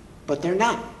 but they're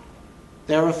not.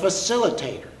 They're a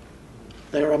facilitator.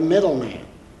 They're a middleman.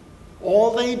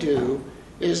 All they do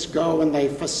is go and they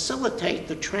facilitate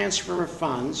the transfer of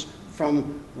funds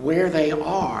from where they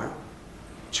are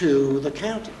to the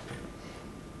county.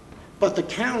 But the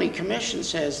county commission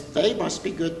says they must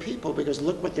be good people because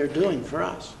look what they're doing for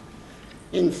us.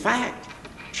 In fact,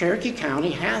 Cherokee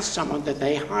County has someone that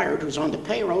they hired who's on the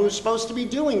payroll who's supposed to be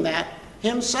doing that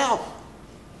himself.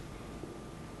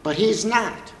 But he's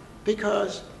not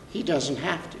because he doesn't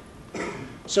have to.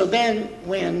 So then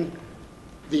when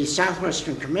the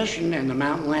Southwestern Commission and the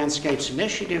Mountain Landscapes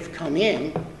Initiative come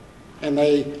in and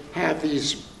they have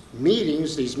these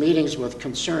meetings with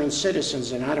concerned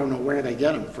citizens, and I don't know where they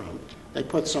get them from. They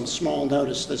put some small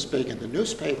notice this big in the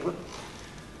newspaper,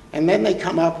 and then they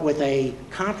come up with a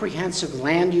comprehensive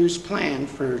land use plan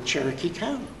for Cherokee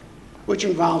County, which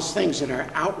involves things that are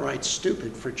outright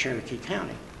stupid for Cherokee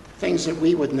County, things that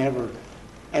we would never,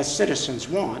 as citizens,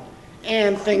 want,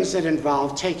 and things that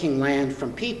involve taking land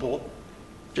from people,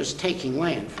 just taking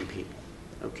land from people,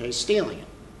 okay, stealing it.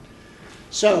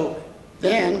 So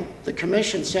then the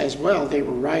commission says, well, they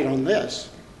were right on this.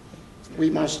 We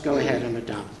must go ahead and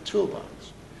adopt the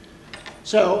toolbox.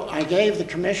 So I gave the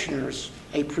commissioners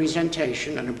a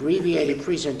presentation, an abbreviated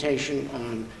presentation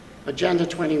on Agenda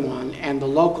 21 and the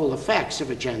local effects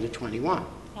of Agenda 21.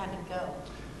 How'd it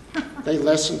go? They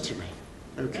listened to me,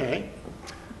 okay?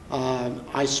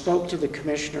 I spoke to the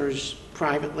commissioners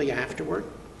privately afterward,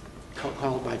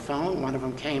 called by phone. One of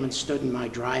them came and stood in my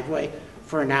driveway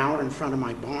for an hour in front of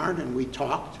my barn, and we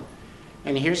talked.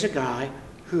 And here's a guy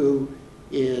who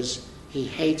is He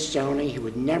hates zoning. He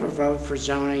would never vote for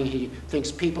zoning. He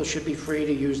thinks people should be free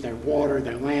to use their water,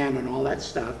 their land, and all that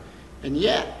stuff. And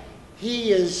yet,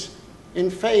 he is in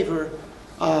favor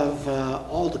of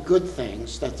all the good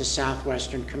things that the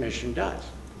Southwestern Commission does.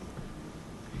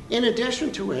 In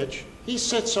addition to which, he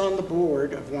sits on the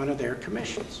board of one of their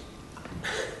commissions.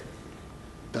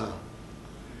 Duh.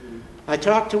 I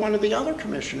talked to one of the other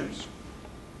commissioners,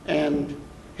 and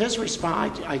his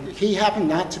response, he happened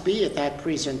not to be at that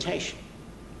presentation,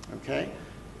 okay,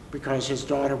 because his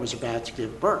daughter was about to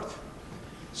give birth.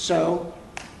 So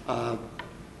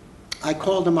I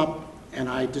called him up and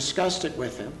I discussed it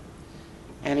with him,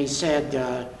 and he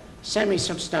said, send me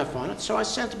some stuff on it. So I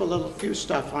sent him a few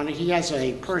stuff on it. He has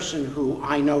a person who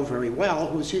I know very well,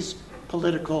 who's his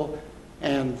political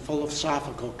and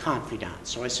philosophical confidant.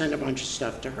 So I sent a bunch of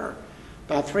stuff to her.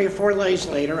 About 3 or 4 days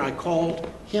later, I called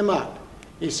him up.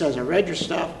 He says, I read your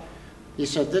stuff. He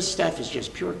said, this stuff is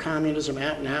just pure communism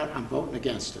out and out. I'm voting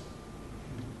against it.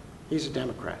 He's a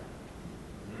Democrat.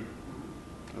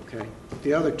 Okay?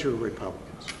 The other 2 are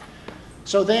Republicans.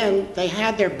 So then they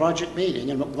had their budget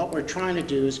meeting, and what we're trying to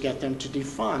do is get them to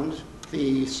defund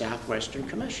the Southwestern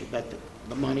Commission,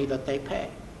 the money that they pay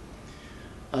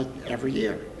every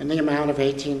year, in the amount of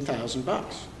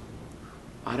 $18,000.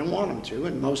 I don't want them to,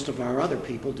 and most of our other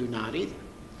people do not either.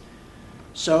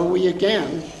 So we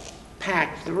again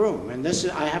packed the room, and this is,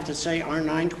 I have to say, our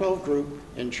 912 group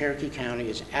in Cherokee County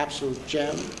is absolute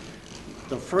gem.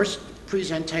 The first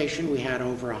presentation, we had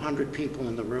over 100 people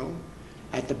in the room.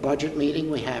 At the budget meeting,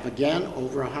 we have again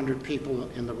over 100 people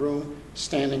in the room,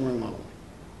 standing room only.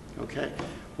 Okay?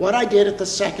 What I did at the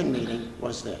second meeting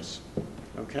was this.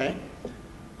 Okay?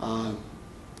 I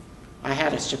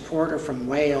had a supporter from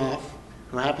way off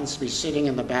who happens to be sitting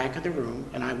in the back of the room,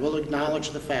 and I will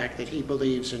acknowledge the fact that he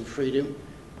believes in freedom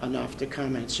enough to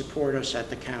come and support us at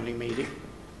the county meeting,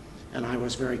 and I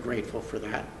was very grateful for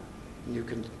that. And you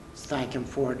can thank him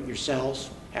for it yourselves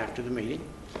after the meeting.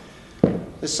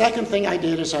 The second thing I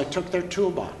did is I took their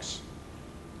toolbox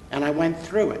and I went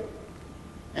through it,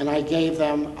 and I gave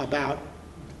them about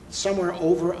somewhere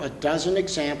over a dozen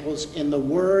examples in the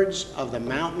words of the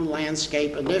Mountain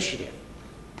Landscape Initiative,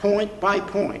 point by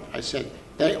point. I said,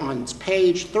 on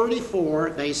page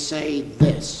 34, they say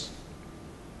this.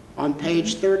 On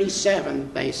page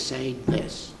 37, they say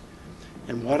this.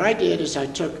 And what I did is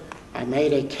I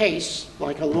made a case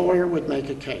like a lawyer would make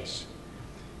a case.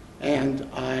 And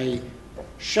I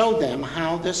showed them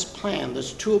how this plan,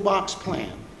 this toolbox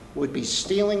plan, would be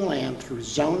stealing land through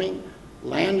zoning,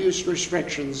 land use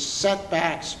restrictions,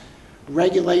 setbacks,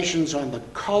 regulations on the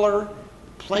color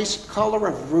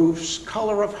of roofs,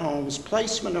 color of homes,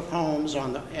 placement of homes,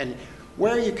 and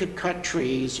where you could cut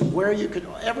trees, where you could,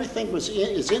 everything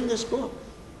is in this book.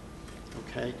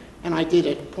 Okay? And I did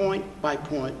it point by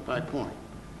point by point.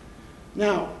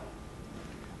 Now,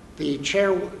 the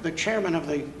chairwoman of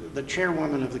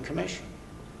the commission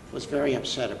was very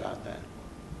upset about that.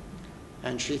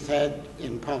 And she said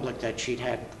in public that she'd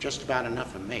had just about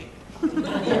enough of me.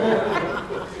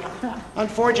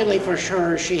 Unfortunately for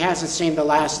her, she hasn't seen the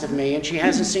last of me, and she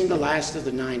hasn't seen the last of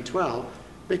the 912,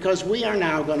 because we are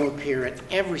now going to appear at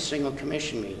every single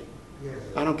commission meeting.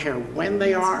 I don't care when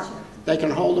they are. They can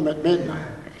hold them at midnight.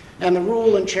 And the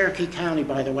rule in Cherokee County,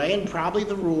 by the way, and probably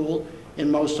the rule in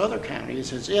most other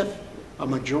counties, is if a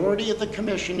majority of the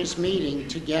commission is meeting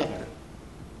together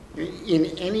in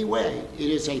any way, it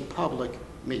is a public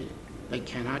meeting. They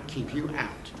cannot keep you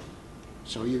out.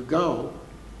 So you go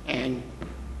and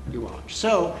you watch.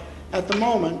 So at the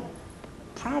moment,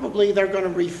 probably they're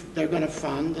going to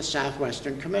fund the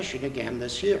Southwestern Commission again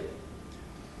this year.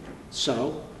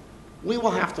 So we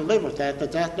will have to live with that,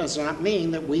 but that does not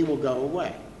mean that we will go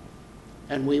away.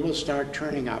 And we will start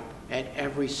turning up at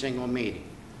every single meeting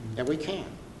that we can.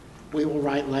 We will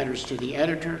write letters to the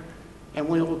editor, and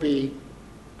we will be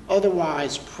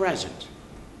otherwise present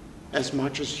as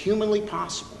much as humanly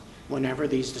possible whenever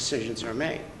these decisions are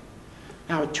made.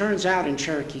 Now, it turns out in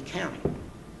Cherokee County,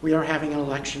 we are having an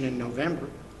election in November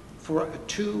for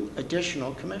 2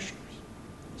 additional commissioners.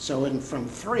 So from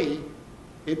 3,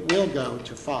 it will go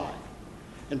to 5.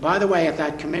 And by the way, at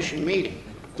that commission meeting,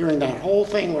 during that whole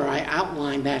thing where I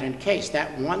outlined that in case,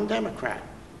 that one Democrat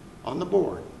on the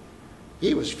board,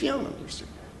 he was fuming. He said,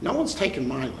 no one's taken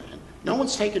my land. No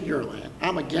one's taken your land.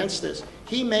 I'm against this.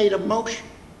 He made a motion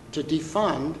to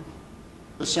defund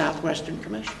the Southwestern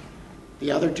Commission. The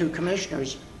other 2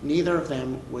 commissioners, neither of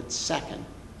them would second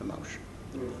the motion.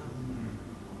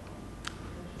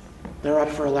 They're up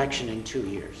for election in 2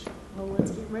 years. Well,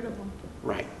 let's get rid of them.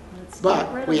 Right.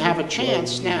 But we have a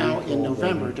chance now in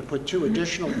November to put 2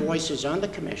 additional voices on the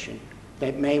commission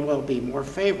that may well be more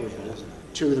favorable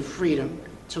to the freedom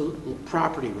to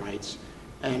property rights,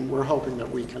 and we're hoping that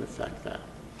we can affect that.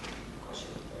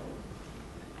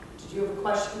 Did you have a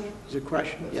question? Is there a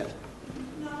question? Yes.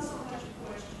 Not so much a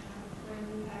question. I have a friend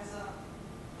who has a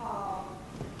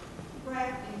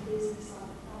grafting business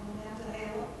on the Mount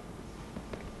Hill,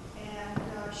 and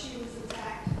she was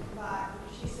attacked by,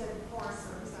 she said, the Forest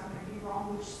Service. I may be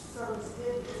wrong which service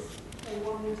did this. They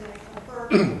wanted to take a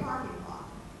third of the parking lot.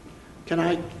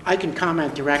 I can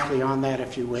comment directly on that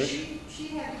if you wish. She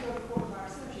had to go to court by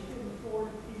herself. She couldn't afford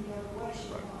any other way she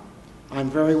wanted. I'm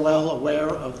very well aware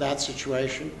of that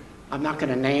situation. I'm not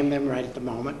going to name them right at the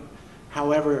moment.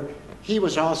 However, he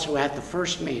was also at the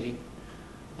first meeting,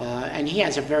 and he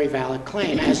has a very valid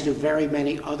claim, as do very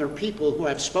many other people who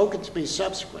have spoken to me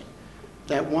subsequent,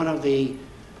 that one of the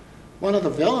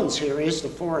villains here is the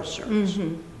Forest Service.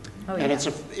 Mm-hmm. Oh, and yeah.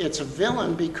 it's a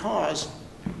villain because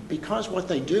what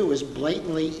they do is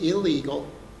blatantly illegal.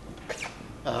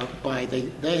 They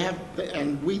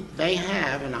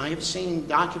have, and I have seen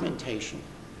documentation,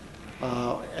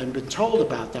 and been told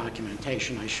about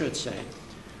documentation, I should say,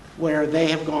 where they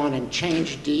have gone and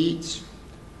changed deeds.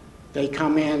 They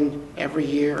come in every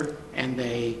year and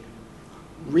they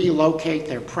relocate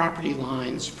their property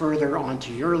lines further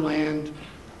onto your land.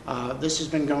 This has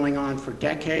been going on for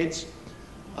decades.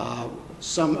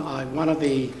 One of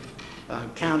the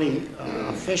county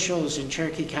officials in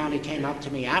Cherokee County came up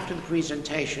to me after the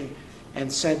presentation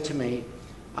and said to me,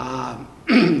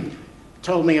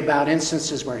 told me about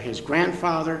instances where his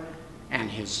grandfather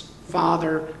and his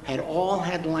father had all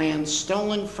had land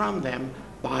stolen from them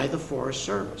by the Forest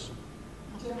Service.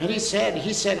 And he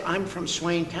said, I'm from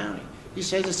Swain County. He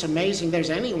said, it's amazing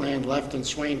there's any land left in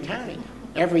Swain County.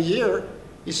 Every year,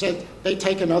 he said, they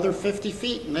take another 50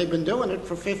 feet, and they've been doing it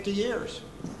for 50 years.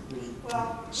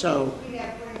 Well, So, we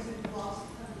have friends who've lost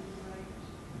hundreds, right?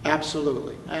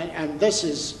 absolutely. And this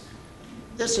is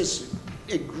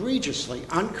egregiously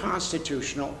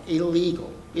unconstitutional,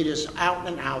 illegal. It is out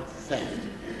and out theft.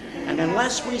 And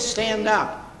unless we stand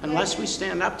up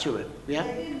to it, yeah?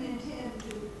 They didn't intend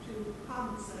to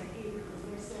compensate either, because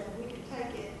they said we can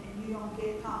take it and you don't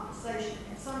get compensation.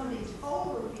 And some of these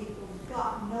older people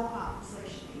got no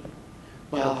compensation either.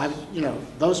 Well,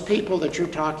 those people that you're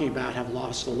talking about have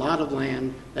lost a lot of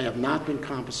land. They have not been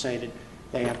compensated.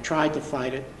 They have tried to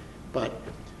fight it, but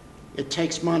it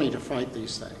takes money to fight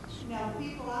these things. Now, the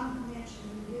people I'm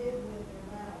mentioning live with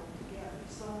their battle together,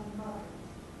 son and mother.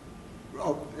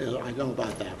 Oh, I know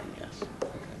about that one, yes.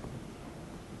 Okay.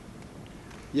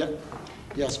 Yeah.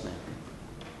 Yes, ma'am.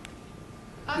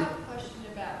 I have a question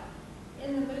about,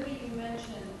 in the movie you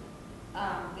mentioned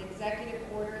the executive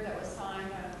order that was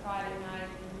signed on a Friday night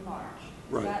in March.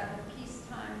 Right. Is that a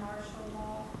peacetime martial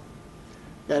law?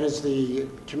 That is the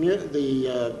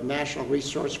National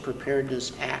Resource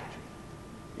Preparedness Act,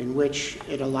 in which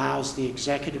it allows the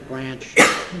executive branch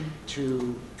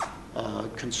to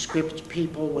conscript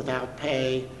people without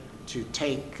pay, to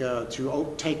take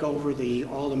over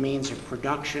all the means of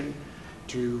production,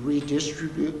 to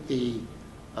redistribute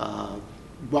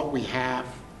what we have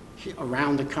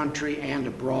around the country and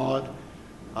abroad.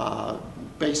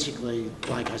 Basically,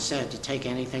 like I said, to take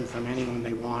anything from anyone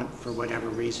they want for whatever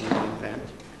reason they invent.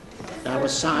 That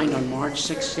was signed on March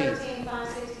 16th.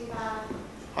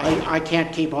 I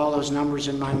can't keep all those numbers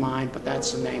in my mind, but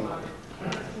that's the name of it.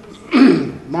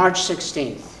 March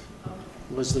 16th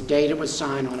was the date it was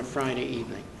signed on a Friday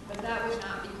evening. But that would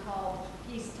not be called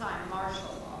peacetime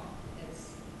martial law.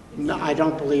 No, I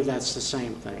don't believe that's the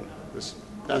same thing.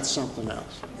 That's something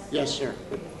else. Yes, sir.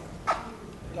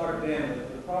 Dr. Dan,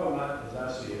 the problem, as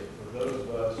I see it, for those of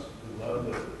us who love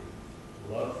liberty,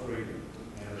 love freedom,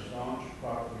 and are staunch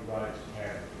property rights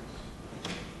advocates,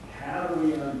 how do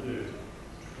we undo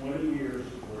 20 years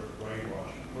worth of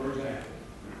brainwashing? For example,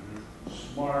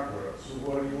 smart growth. So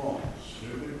what do you want?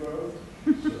 Stupid growth?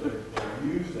 So they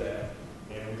use that,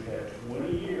 and we've had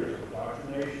 20 years of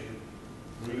indoctrination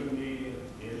through the media,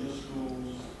 in the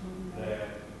schools, that,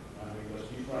 let's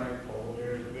be frank, all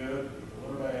areas are good,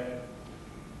 people are bad.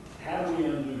 How do we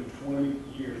undo 20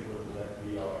 years worth of that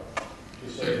VR?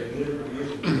 To say that liberty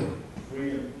is important,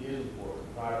 freedom is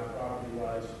important, private property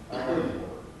rights are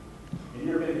important. In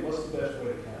your opinion, what's the best way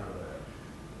to counter that?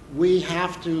 We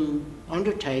have to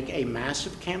undertake a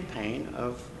massive campaign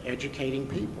of educating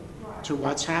people to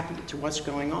what's happening, to what's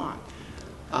going on.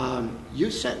 You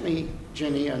sent me,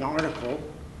 Ginny, an article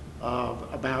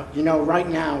about, right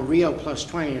now, Rio Plus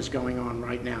 20 is going on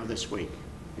right now this week.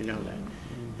 You know that.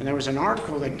 And there was an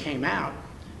article that came out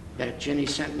that Ginny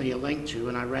sent me a link to,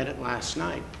 and I read it last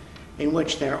night, in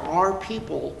which there are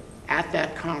people at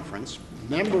that conference,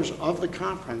 members of the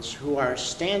conference who are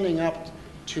standing up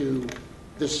to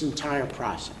this entire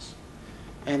process.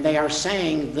 And they are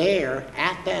saying there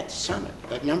at that summit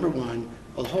that, number one,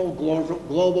 the whole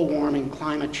global warming,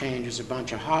 climate change is a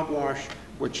bunch of hogwash,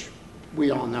 which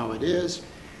we all know it is,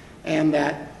 and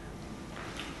that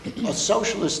a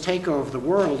socialist takeover of the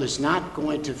world is not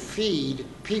going to feed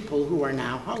people who are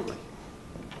now hungry.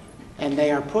 And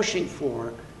they are pushing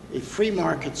for a free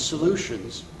market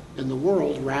solutions in the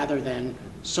world rather than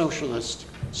socialist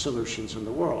solutions in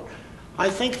the world. I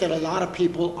think that a lot of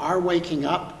people are waking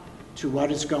up to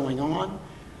what is going on,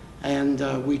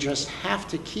 and we just have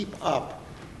to keep up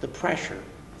the pressure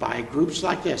by groups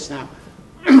like this. Now,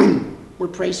 we're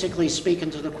basically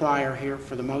speaking to the choir here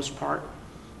for the most part.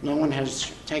 No one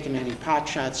has taken any pot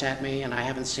shots at me, and I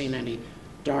haven't seen any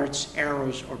darts,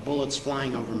 arrows, or bullets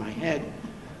flying over my head.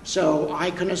 So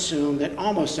I can assume that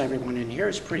almost everyone in here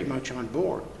is pretty much on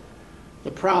board.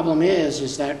 The problem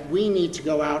is that we need to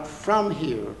go out from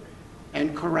here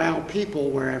and corral people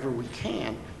wherever we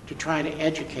can to try to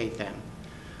educate them.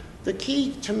 The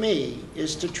key to me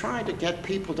is to try to get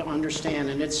people to understand,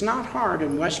 and it's not hard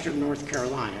in Western North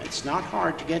Carolina, it's not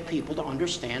hard to get people to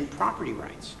understand property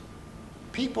rights.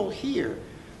 People here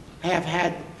have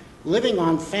had living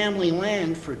on family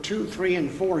land for 2, 3,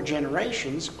 and 4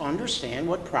 generations understand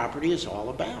what property is all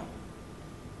about.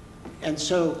 And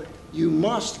so you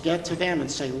must get to them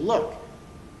and say, look,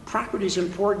 property is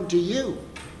important to you.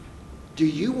 Do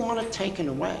you want it taken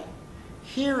away?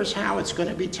 Here is how it's going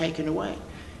to be taken away.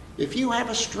 If you have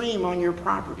a stream on your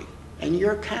property and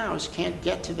your cows can't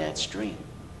get to that stream,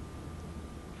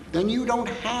 then you don't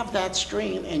have that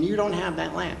stream and you don't have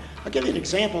that land. I'll give you an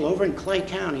example over in Clay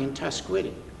County in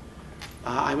Tusquity.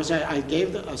 I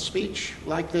gave a speech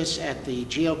like this at the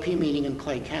GOP meeting in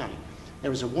Clay County.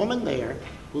 There was a woman there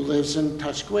who lives in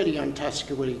Tusquity on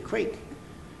Tusquity Creek,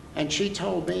 and she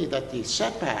told me that the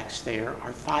setbacks there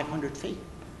are 500 feet.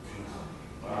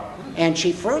 And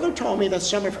she further told me that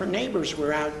some of her neighbors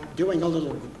were out doing a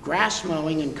little grass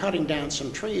mowing and cutting down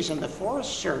some trees, and the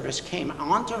Forest Service came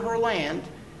onto her land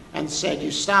and said, you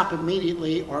stop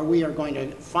immediately or we are going to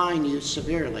fine you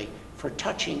severely for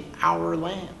touching our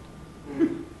land.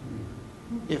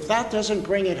 If that doesn't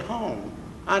bring it home,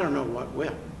 I don't know what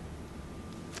will.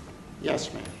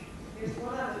 Yes, ma'am. There's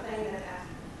one other thing that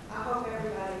I hope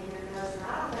everybody here knows, and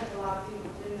I don't think a lot of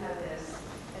people do know this.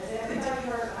 Has everybody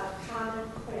heard of Common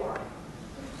Core?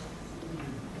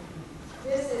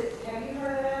 Have you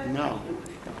heard of it? No.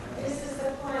 This is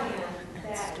the plan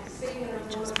that, speaking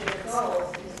of one of their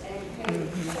goals, is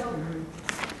educating children.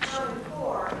 Common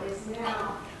Core is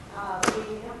now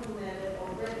being implemented or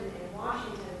written in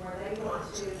Washington, where they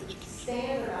want to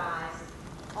standardize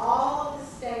all of the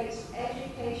state's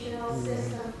educational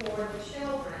system for the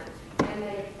children and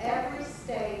make every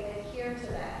state adhere to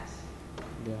that.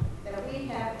 Yeah. That we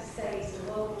have states and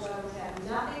local levels have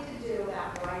nothing to do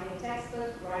about writing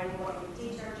textbooks, writing what we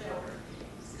teach our children.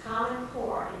 It's Common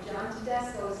Core, and John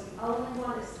Tedesco is the only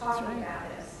one that's talking about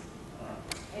this.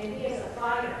 And he is a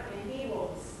fighter, and he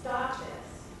will stop this.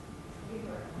 You've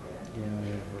heard of it. Yeah, I have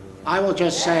heard of that. I will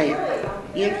just say,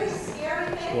 That's really a very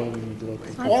scary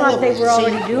thing. I thought they were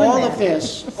already doing all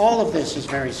that. all of this is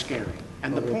very scary.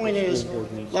 And the point is,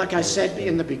 like I said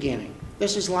in the beginning,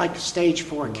 this is like stage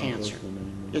 4 cancer.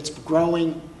 It's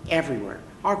growing everywhere.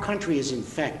 Our country is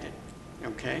infected,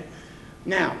 okay?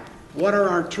 Now, what are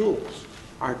our tools?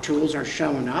 Our tools are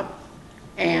showing up.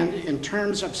 And in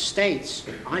terms of states,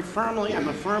 I'm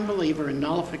a firm believer in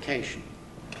nullification.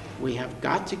 We have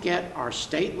got to get our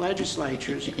state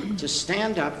legislatures to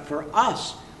stand up for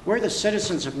us. We're the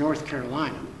citizens of North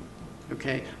Carolina,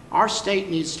 okay? Our state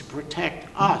needs to protect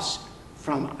us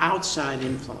from outside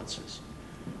influences.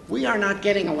 We are not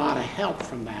getting a lot of help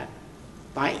from that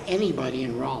by anybody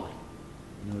in Raleigh.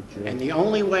 And the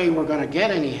only way we're going to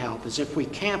get any help is if we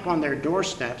camp on their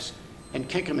doorsteps and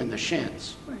kick them in the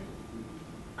shins.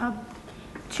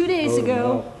 2 days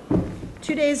ago,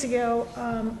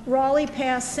 Raleigh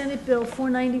passed Senate Bill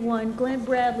 491. Glenn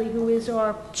Bradley, who is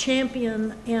our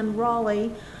champion in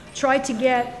Raleigh, tried to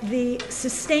get the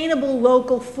Sustainable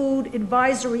Local Food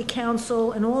Advisory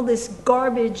Council and all this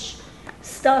garbage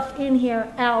stuff in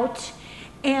here out,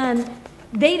 and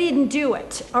they didn't do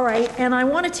it, all right? And I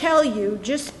want to tell you,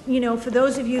 just, for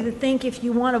those of you that think if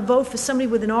you want to vote for somebody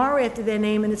with an R after their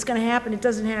name and it's going to happen, it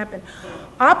doesn't happen.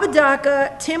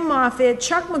 Apodaca, Tim Moffitt,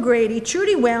 Chuck McGrady,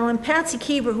 Trudy Whalen, Patsy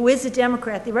Keever, who is a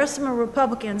Democrat, the rest of them are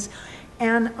Republicans,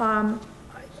 and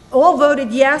all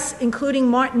voted yes, including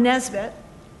Martin Nesbitt,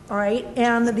 all right?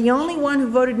 And the only one who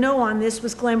voted no on this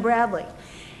was Glenn Bradley.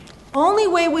 Only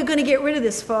way we're going to get rid of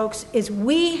this, folks, is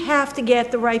we have to get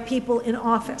the right people in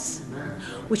office,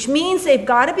 which means they've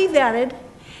got to be vetted,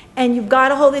 and you've got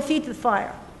to hold their feet to the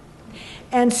fire.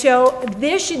 And so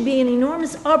there should be an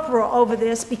enormous uproar over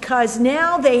this, because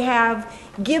now they have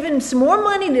given some more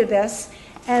money to this,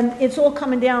 and it's all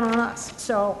coming down on us.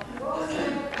 So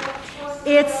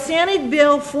it's Senate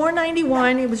Bill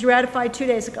 491. It was ratified 2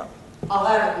 days ago. I'll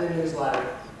have it in the newsletter.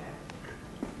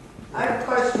 I have a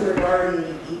question regarding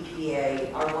the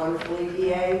EPA, our wonderful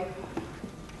EPA.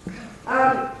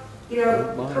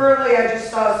 Currently I just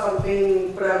saw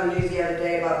something put on the news the other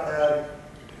day about the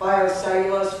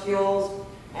biocellulose fuels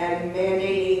and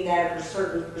mandating that a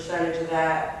certain percentage of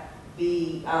that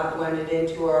be blended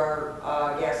into our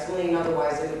gasoline,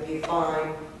 otherwise it would be a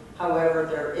fine. However,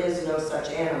 there is no such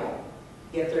animal,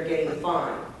 yet they're getting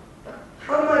fined.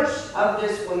 How much of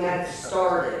this, when that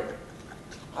started,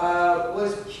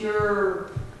 was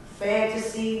pure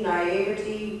fantasy,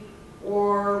 naivety,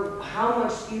 or how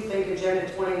much do you think Agenda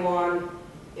 21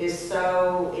 is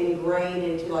so ingrained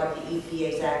into like the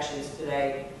EPA's actions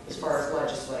today as far as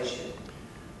legislation?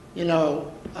 You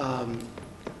know,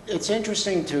 it's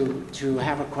interesting to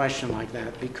have a question like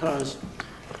that, because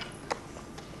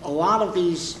a lot of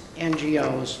these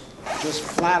NGOs just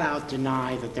flat out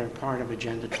deny that they're part of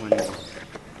Agenda 21.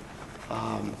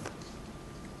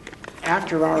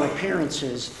 After our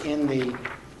appearances in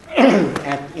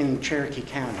in Cherokee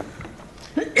County,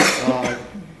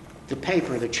 the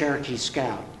paper, the Cherokee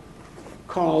Scout,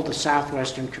 called the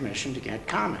Southwestern Commission to get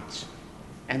comments.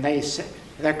 And they said,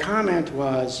 their comment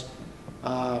was,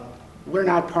 we're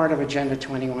not part of Agenda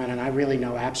 21, and I really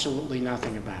know absolutely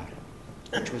nothing about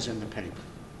it, which was in the paper.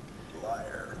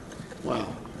 Liar.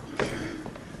 Well,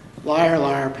 liar,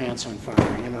 liar, pants on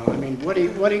fire, you know. I mean, what are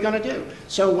you going to do?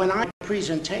 So when I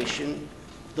presentation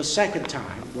the second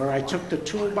time, where I took the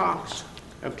toolbox,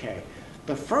 okay,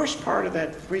 the first part of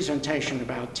that presentation,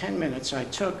 about 10 minutes, I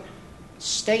took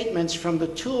statements from the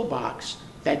toolbox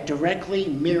that directly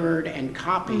mirrored and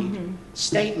copied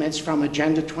statements from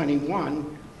Agenda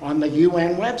 21 on the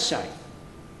UN website.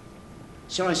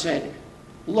 So I said,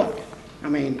 look, I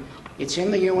mean, it's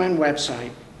in the UN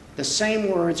website. The same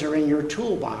words are in your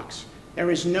toolbox.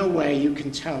 There is no way you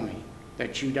can tell me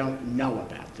that you don't know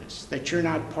about this, that you're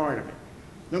not part of it,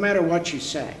 no matter what you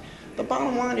say. The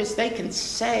bottom line is they can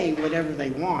say whatever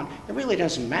they want. It really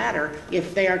doesn't matter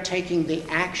if they are taking the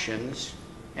actions,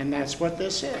 and that's what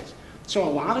this is. So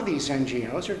a lot of these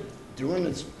NGOs are doing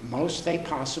as most they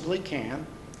possibly can.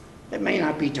 It may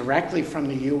not be directly from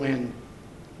the UN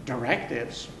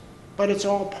directives, but it's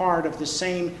all part of the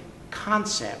same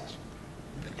concept.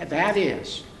 And that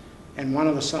is, and one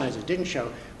of the slides it didn't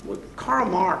show, Karl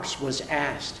Marx was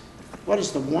asked, what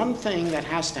is the one thing that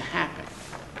has to happen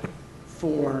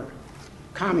for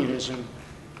communism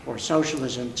or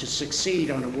socialism to succeed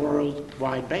on a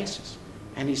worldwide basis?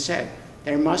 And he said,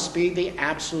 there must be the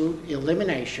absolute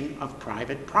elimination of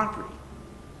private property.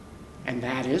 And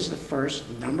that is the first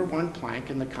 #1 plank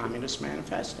in the Communist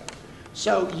Manifesto.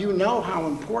 So you know how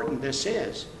important this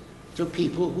is to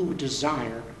people who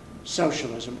desire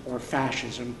socialism or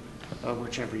fascism, or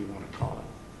whichever you want to call it.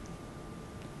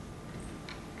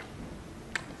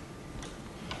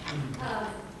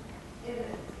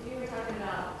 You were talking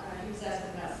about, you was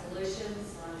asking about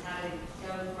solutions on how to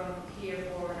go from here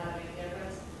forward, how to make a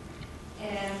difference.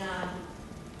 And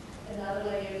another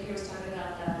lady here was talking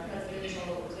about the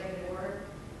presidential executive order,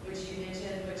 which you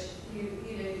mentioned, which we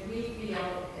feel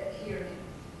here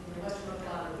in Western North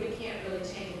Carolina, we can't really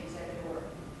change an executive order.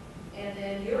 And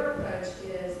then your approach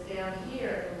is down here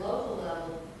at the local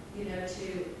level,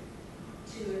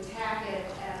 to attack it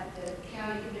at the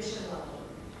county commission level,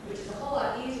 which is a whole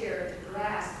lot easier to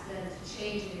grasp than to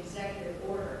change an executive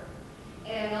order.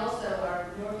 And also our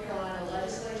North Carolina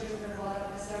legislature has been brought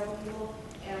up by several people,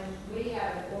 and we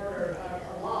have an order,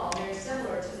 a law very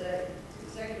similar to the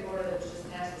executive order that was just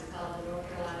passed. It's called the North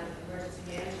Carolina Emergency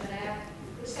Management Act,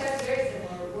 which has very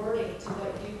similar wording to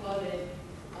what you quoted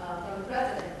from the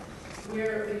president. We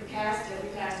passed it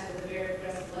with a very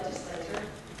progressive legislature,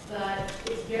 but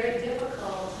it's very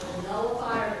difficult to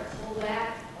nullify or pull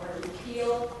back or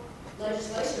repeal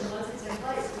legislation once it's in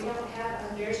place. We don't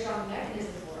have a very strong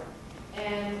mechanism for it.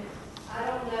 And I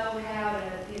don't know how to,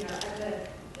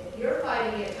 if you're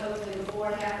fighting it hopefully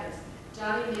before it happens.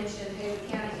 Johnny mentioned Haywood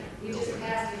County. We just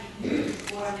passed a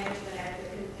huge Water Management Act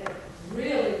that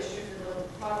really restricted the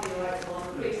property rights along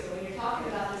the creek. So when you're talking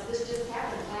about this just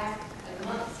happened last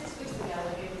month, 6 weeks ago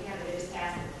in Haywood County, they just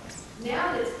passed it.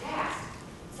 Now that it's passed,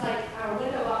 it's like our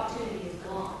window of opportunity is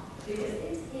gone because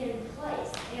it's in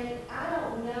place. And I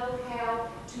don't know how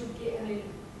to get,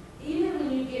 even when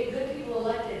you get good people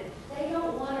elected,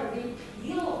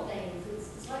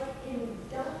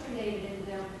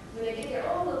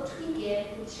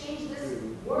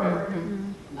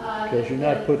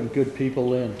 you're not putting good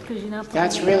people in. Because you're not.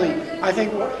 That's really, I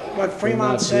think what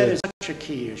Fremont not said good. is such a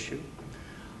key issue.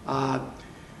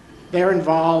 They're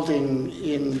involved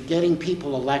in getting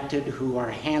people elected who are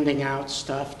handing out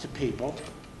stuff to people,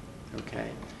 okay?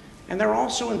 And they're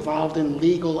also involved in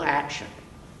legal action.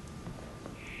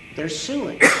 They're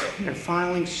suing, they're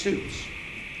filing suits.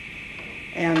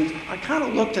 And I kind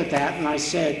of looked at that and I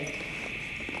said,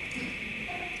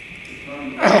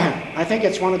 I think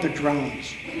it's one of the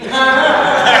drones.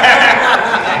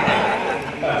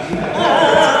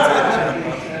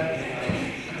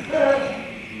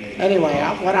 Anyway,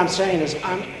 what I'm saying is,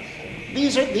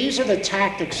 these are the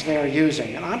tactics they're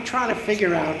using, and I'm trying to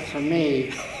figure out for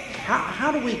me,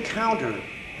 how do we counter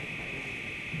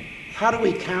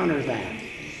that?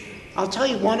 I'll tell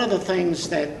you one of the things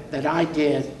that I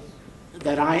did,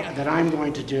 that I'm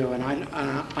going to do, and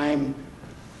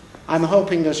I'm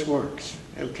hoping this works.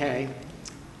 Okay,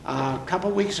 a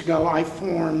couple weeks ago, I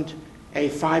formed a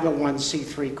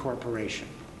 501c3 corporation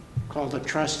called the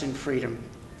Trust and Freedom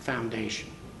Foundation.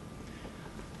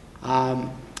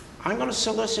 I'm going to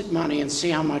solicit money and see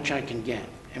how much I can get.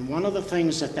 And one of the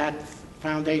things that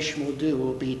foundation will do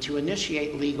will be to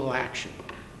initiate legal action.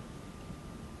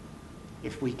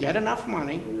 If we get enough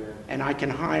money and I can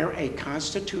hire a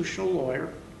constitutional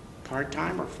lawyer,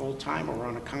 part-time or full-time or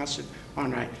on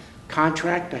a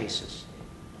contract basis,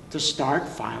 to start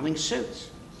filing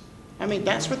suits. I mean,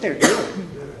 that's what they're doing.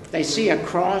 They see a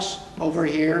cross over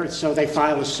here, so they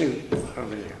file a suit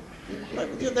over there.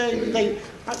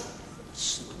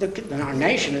 Our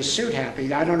nation is suit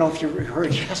happy. I don't know if you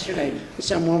heard yesterday,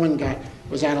 some woman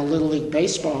was at a Little League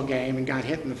baseball game and got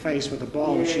hit in the face with a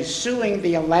ball, and she's suing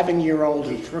the 11-year-old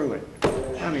who threw it.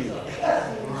 I mean,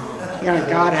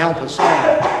 God help us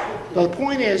all. But the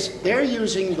point is, they're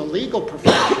using the legal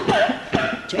profession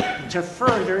to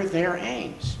further their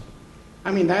aims.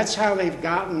 I mean, that's how they've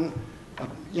gotten,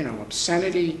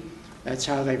 obscenity. That's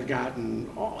how they've gotten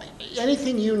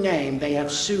anything you name, they have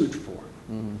sued for.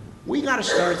 Mm-hmm. We got to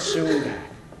start suing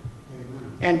back.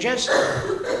 And just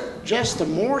the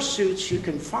more suits you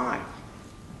can file,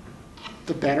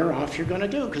 the better off you're going to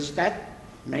do, because that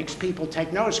makes people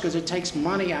take notice, because it takes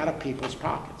money out of people's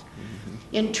pockets.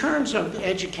 Mm-hmm. In terms of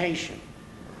education,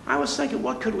 I was thinking,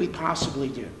 what could we possibly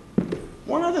do?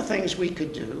 One of the things we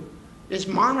could do is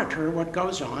monitor what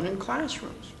goes on in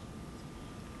classrooms.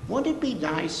 Wouldn't it be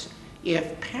nice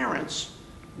if parents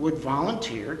would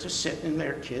volunteer to sit in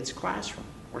their kid's classroom,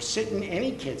 or sit in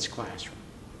any kid's classroom?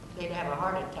 They'd have a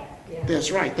heart attack. Yeah.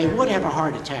 That's right, they would have a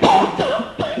heart attack.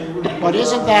 But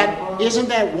isn't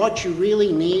that what you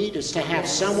really need, is to have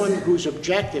someone who's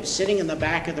objective sitting in the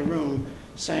back of the room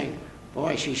saying,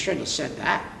 boy, she shouldn't have said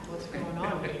that. What's going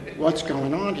on here? What's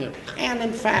going on here? And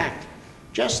in fact,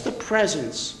 just the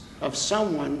presence of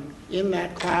someone in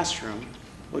that classroom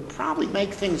would probably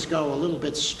make things go a little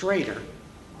bit straighter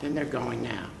than they're going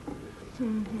now.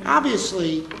 Mm-hmm.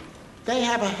 Obviously, they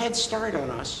have a head start on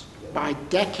us by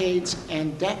decades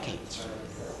and decades.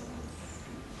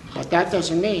 But that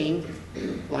doesn't mean,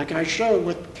 like I showed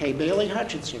with Kay Bailey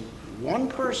Hutchinson, one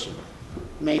person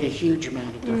made a huge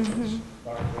amount of difference.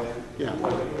 Mm-hmm. Yeah.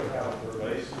 How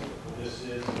pervasive this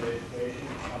is in education.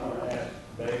 I'm going to ask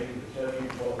Becky to tell you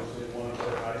what was in one of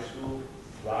her high school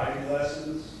riding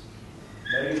lessons.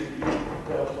 Maybe you can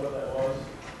tell us what that was.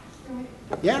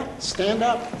 Yeah, stand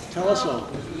up. Tell us all.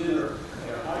 This was in her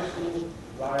high school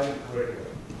riding curriculum.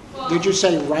 Did you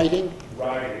say writing?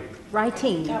 Riding.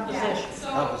 Writing. Yeah, so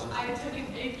I took an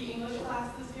AP English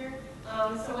class this year.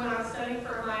 So when I was studying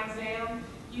for my exam,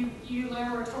 you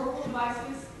learn rhetorical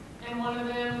devices, and one of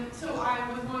them, so I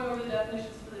was going over the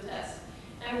definitions for the test,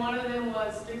 and one of them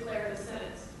was declare a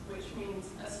sentence, which means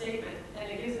a statement, and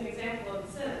it gives an example of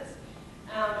the sentence.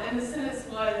 And the sentence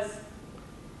was,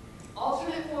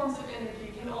 alternate forms of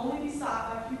energy can only be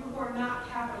sought by people who are not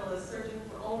capitalists searching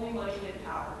for only money and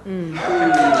power. I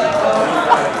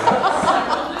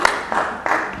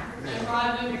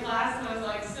brought it into class and I was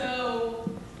like, so,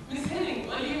 Miss Henning,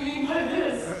 what do you mean by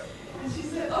this? And she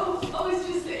said, oh, it's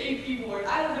just the AP board.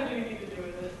 I don't have anything to do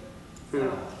with it.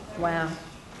 So, Wow.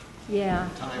 Yeah.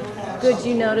 Good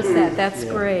you noticed that. That's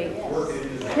great.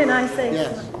 Can I say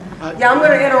Yes. something? Yeah, I'm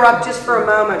going to interrupt just for a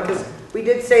moment, because we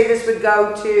did say this would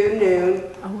go to noon.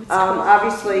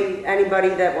 Obviously, anybody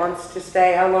that wants to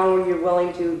stay, how long are you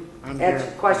willing to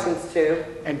answer questions to?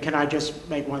 And can I just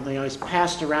make one thing? I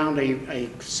passed around a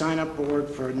sign-up board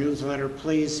for a newsletter.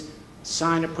 Please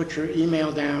sign up, put your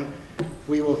email down.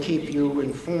 We will keep you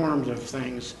informed of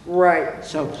things. Right.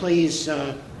 So please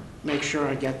make sure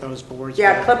I get those boards.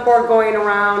 Yeah, back. clipboard going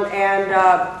around, and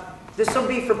this will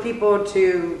be for people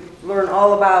to learn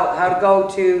all about how to go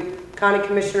to county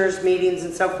commissioners meetings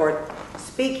and so forth.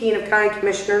 Speaking of county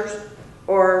commissioners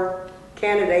or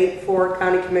candidate for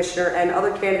county commissioner and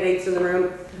other candidates in the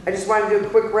room, I just want to do a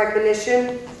quick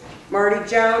recognition. Marty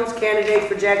Jones, candidate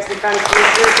for Jackson County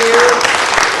Commissioner here.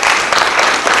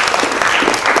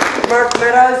 Mark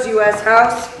Meadows, U.S.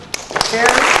 House Chair.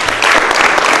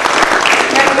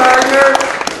 Ken Gardner,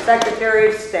 Secretary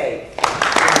of State.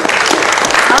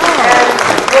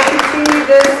 And we'll continue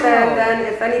this, and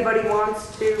then if anybody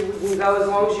wants to, we can go as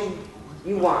long as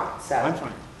you want. So. I'm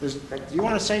fine. Do you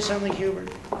want to say something, Hubert?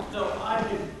 No,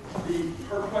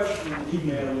 her question in the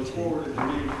email was forwarded to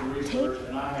me for research,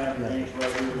 and I have your answer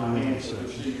right here in my hand, so you'll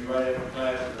see me right after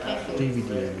class.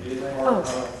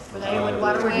 For the Haywood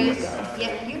Waterways,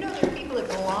 yeah, you know there are people that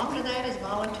belong to that as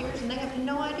volunteers, and they have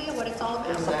no idea what it's all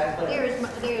about. Exactly. They're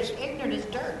as ignorant as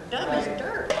dirt, dumb as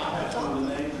dirt. That's all.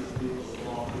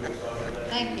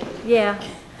 Thank you. Yeah.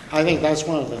 I think that's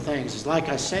one of the things, is like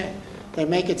I said, they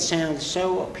make it sound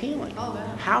so appealing. Oh,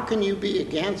 yeah. How can you be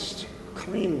against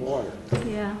clean water?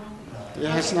 Yeah. It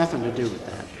has nothing to do with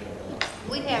that.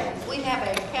 We have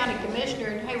a county commissioner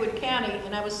in Haywood County,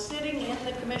 and I was sitting in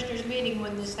the commissioners meeting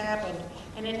when this happened,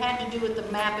 and it had to do with the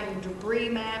mapping, debris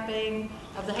mapping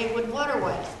of the Haywood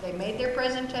waterways. They made their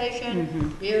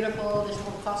presentation, beautiful, this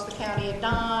will cost the county a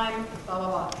dime, blah,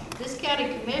 blah, blah. This county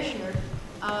commissioner,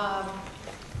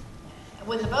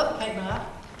 when the vote came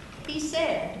up, he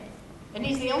said, and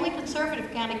he's the only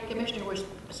conservative county commissioner, we're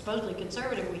supposedly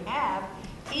conservative we have,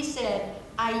 he said,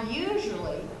 I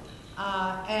usually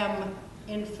am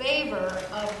in favor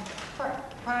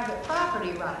of private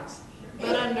property rights,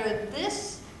 but under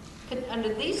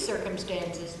these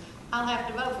circumstances, I'll have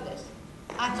to vote for this.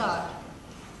 I thought,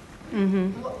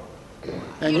 well,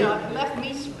 And it left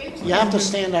me speechless. you have to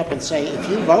stand up and say, if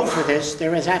you vote for this,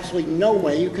 there is absolutely no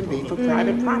way you can be for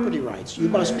private property rights. You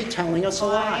must be telling us a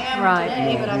Well, I lie. am Right.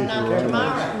 today, but I'm not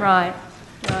tomorrow. Right.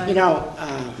 You know,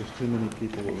 There's too many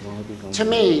people that want to be. to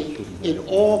me, it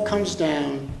all comes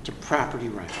down to property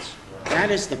rights. That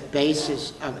is the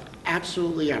basis of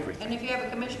absolutely everything. And if you have a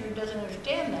commissioner who doesn't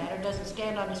understand that, or doesn't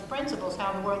stand on his principles,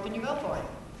 how in the world can you vote for him?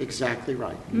 Exactly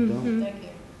right. Thank you.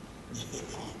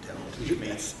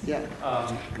 Yeah.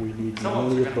 We need Some of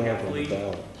us money are going to above have to on the leave,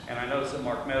 ballot. and I noticed that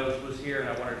Mark Meadows was here, and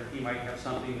I wondered if he might have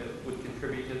something that would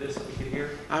contribute to this that we could hear.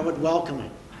 I would welcome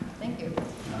it. Thank you.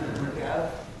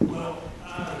 Well,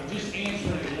 just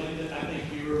answering Linda, I think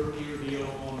your deal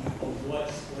on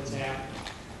what's happened.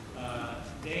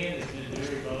 Dan has been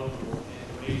very vocal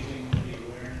in raising the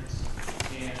awareness,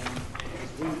 and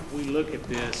as we look at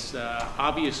this,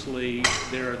 obviously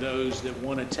there are those that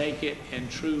want to take it and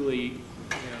truly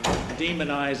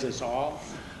demonize us all.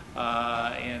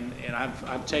 And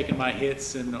I've taken my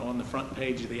hits on the front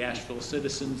page of the Asheville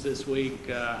Citizens this week,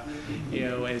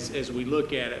 as we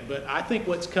look at it. But I think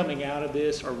what's coming out of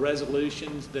this are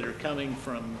resolutions that are coming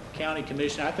from county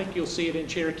commission. I think you'll see it in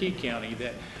Cherokee County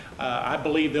that I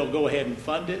believe they'll go ahead and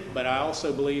fund it, but I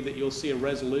also believe that you'll see a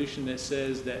resolution that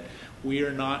says that we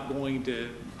are not going to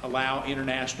allow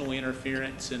international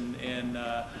interference and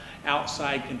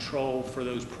outside control for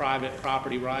those private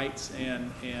property rights,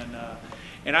 and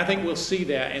I think we'll see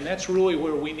that, and that's really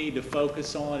where we need to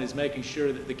focus on, is making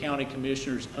sure that the county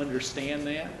commissioners understand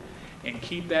that and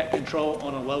keep that control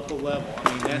on a local level.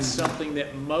 I mean, that's something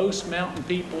that most mountain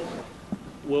people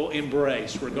will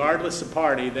embrace, regardless of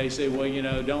party. They say, well,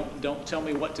 don't tell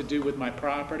me what to do with my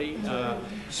property.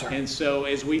 And so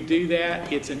as we do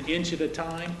that, it's an inch at a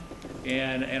time.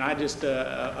 And I just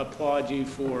applaud you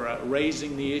for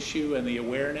raising the issue and the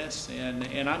awareness.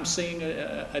 And I'm seeing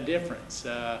a difference.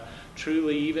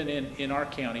 Truly, even in our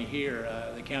county here,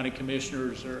 the county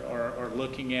commissioners are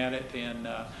looking at it. And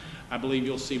I believe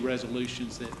you'll see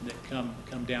resolutions that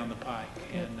come down the pike.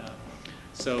 And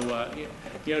so,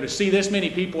 to see this many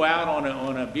people out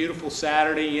on a beautiful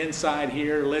Saturday inside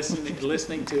here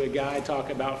listening to a guy talk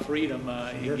about freedom,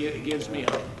 it gives me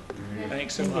hope.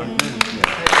 Thanks so much.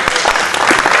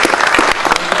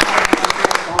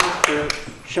 For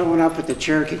showing up at the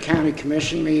Cherokee County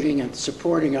Commission meeting and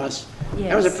supporting us. Yes.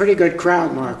 That was a pretty good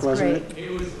crowd, Mark, That's wasn't great. it?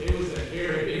 It was a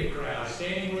very big crowd,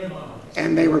 standing room only,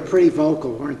 And they were pretty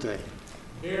vocal, weren't they?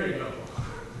 very vocal.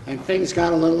 And things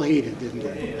got a little heated, didn't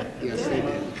they? Yes, they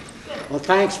did. Well,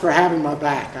 thanks for having my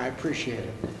back. I appreciate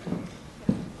it.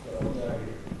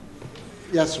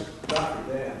 Yes, sir. Dr.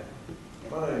 Dan,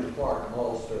 my name is Clark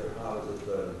Molster. I was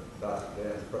at Dr.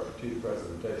 Dan's two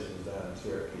presentations down in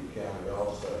Cherokee County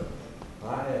also.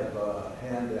 I have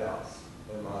handouts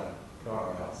in my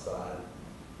car outside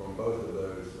from both of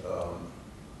those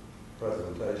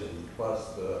presentations,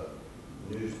 plus the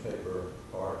newspaper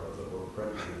articles that were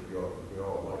printed if you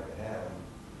all would like to have them.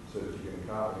 so that you can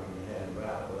copy them and hand them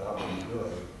out. What I've been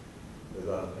doing is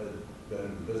I've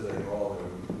been visiting all the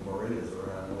marinas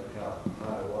around Lake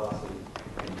Hiawassee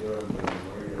and doing the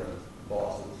marina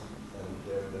bosses, and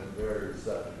they've been very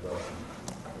receptive of them.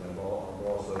 And I've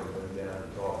also been down to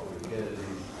talk with the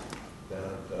Kennedys down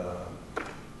at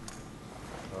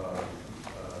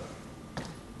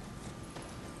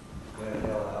Van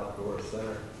Hill Outdoor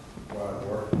Center, where I've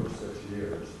worked for 6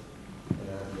 years.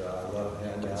 And I love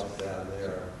handouts down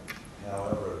there.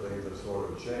 However, things have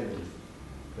sort of changed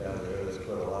down there. They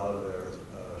put a lot of their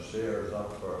shares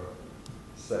up for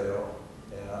sale.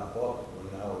 And I thought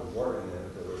when I was working in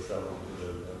it, they were selling to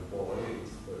the employees.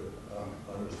 But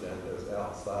I understand there's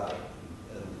outside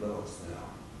and limits now.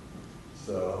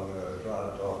 So I'm going to try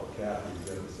to talk to Kathy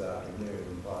again this afternoon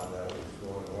and find out what's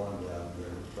going on down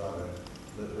there and try to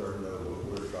let her know what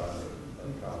we're trying to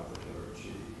accomplish or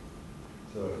achieve.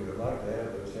 So if you'd like to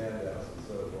have those handouts and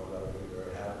so forth, I would be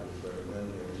very happy to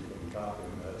recommend them. You can copy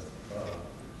them as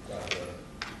Dr.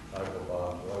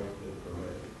 Eichenbaum did for me.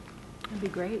 That'd be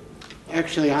great.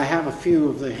 Actually, I have a few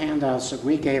of the handouts that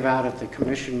we gave out at the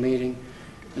commission meeting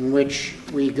in which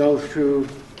we go through.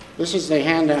 This is the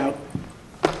handout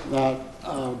that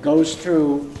goes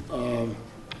through and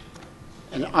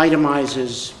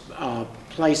itemizes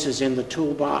places in the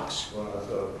toolbox.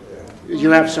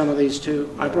 You have some of these too?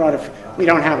 I brought we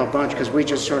don't have a bunch because we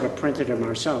just sort of printed them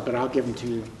ourselves, but I'll give them to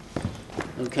you.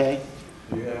 Okay?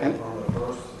 Do you have them from the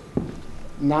first?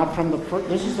 Not from the first.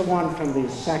 This is the one from the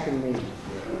second meeting.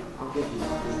 I'll give you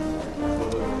that.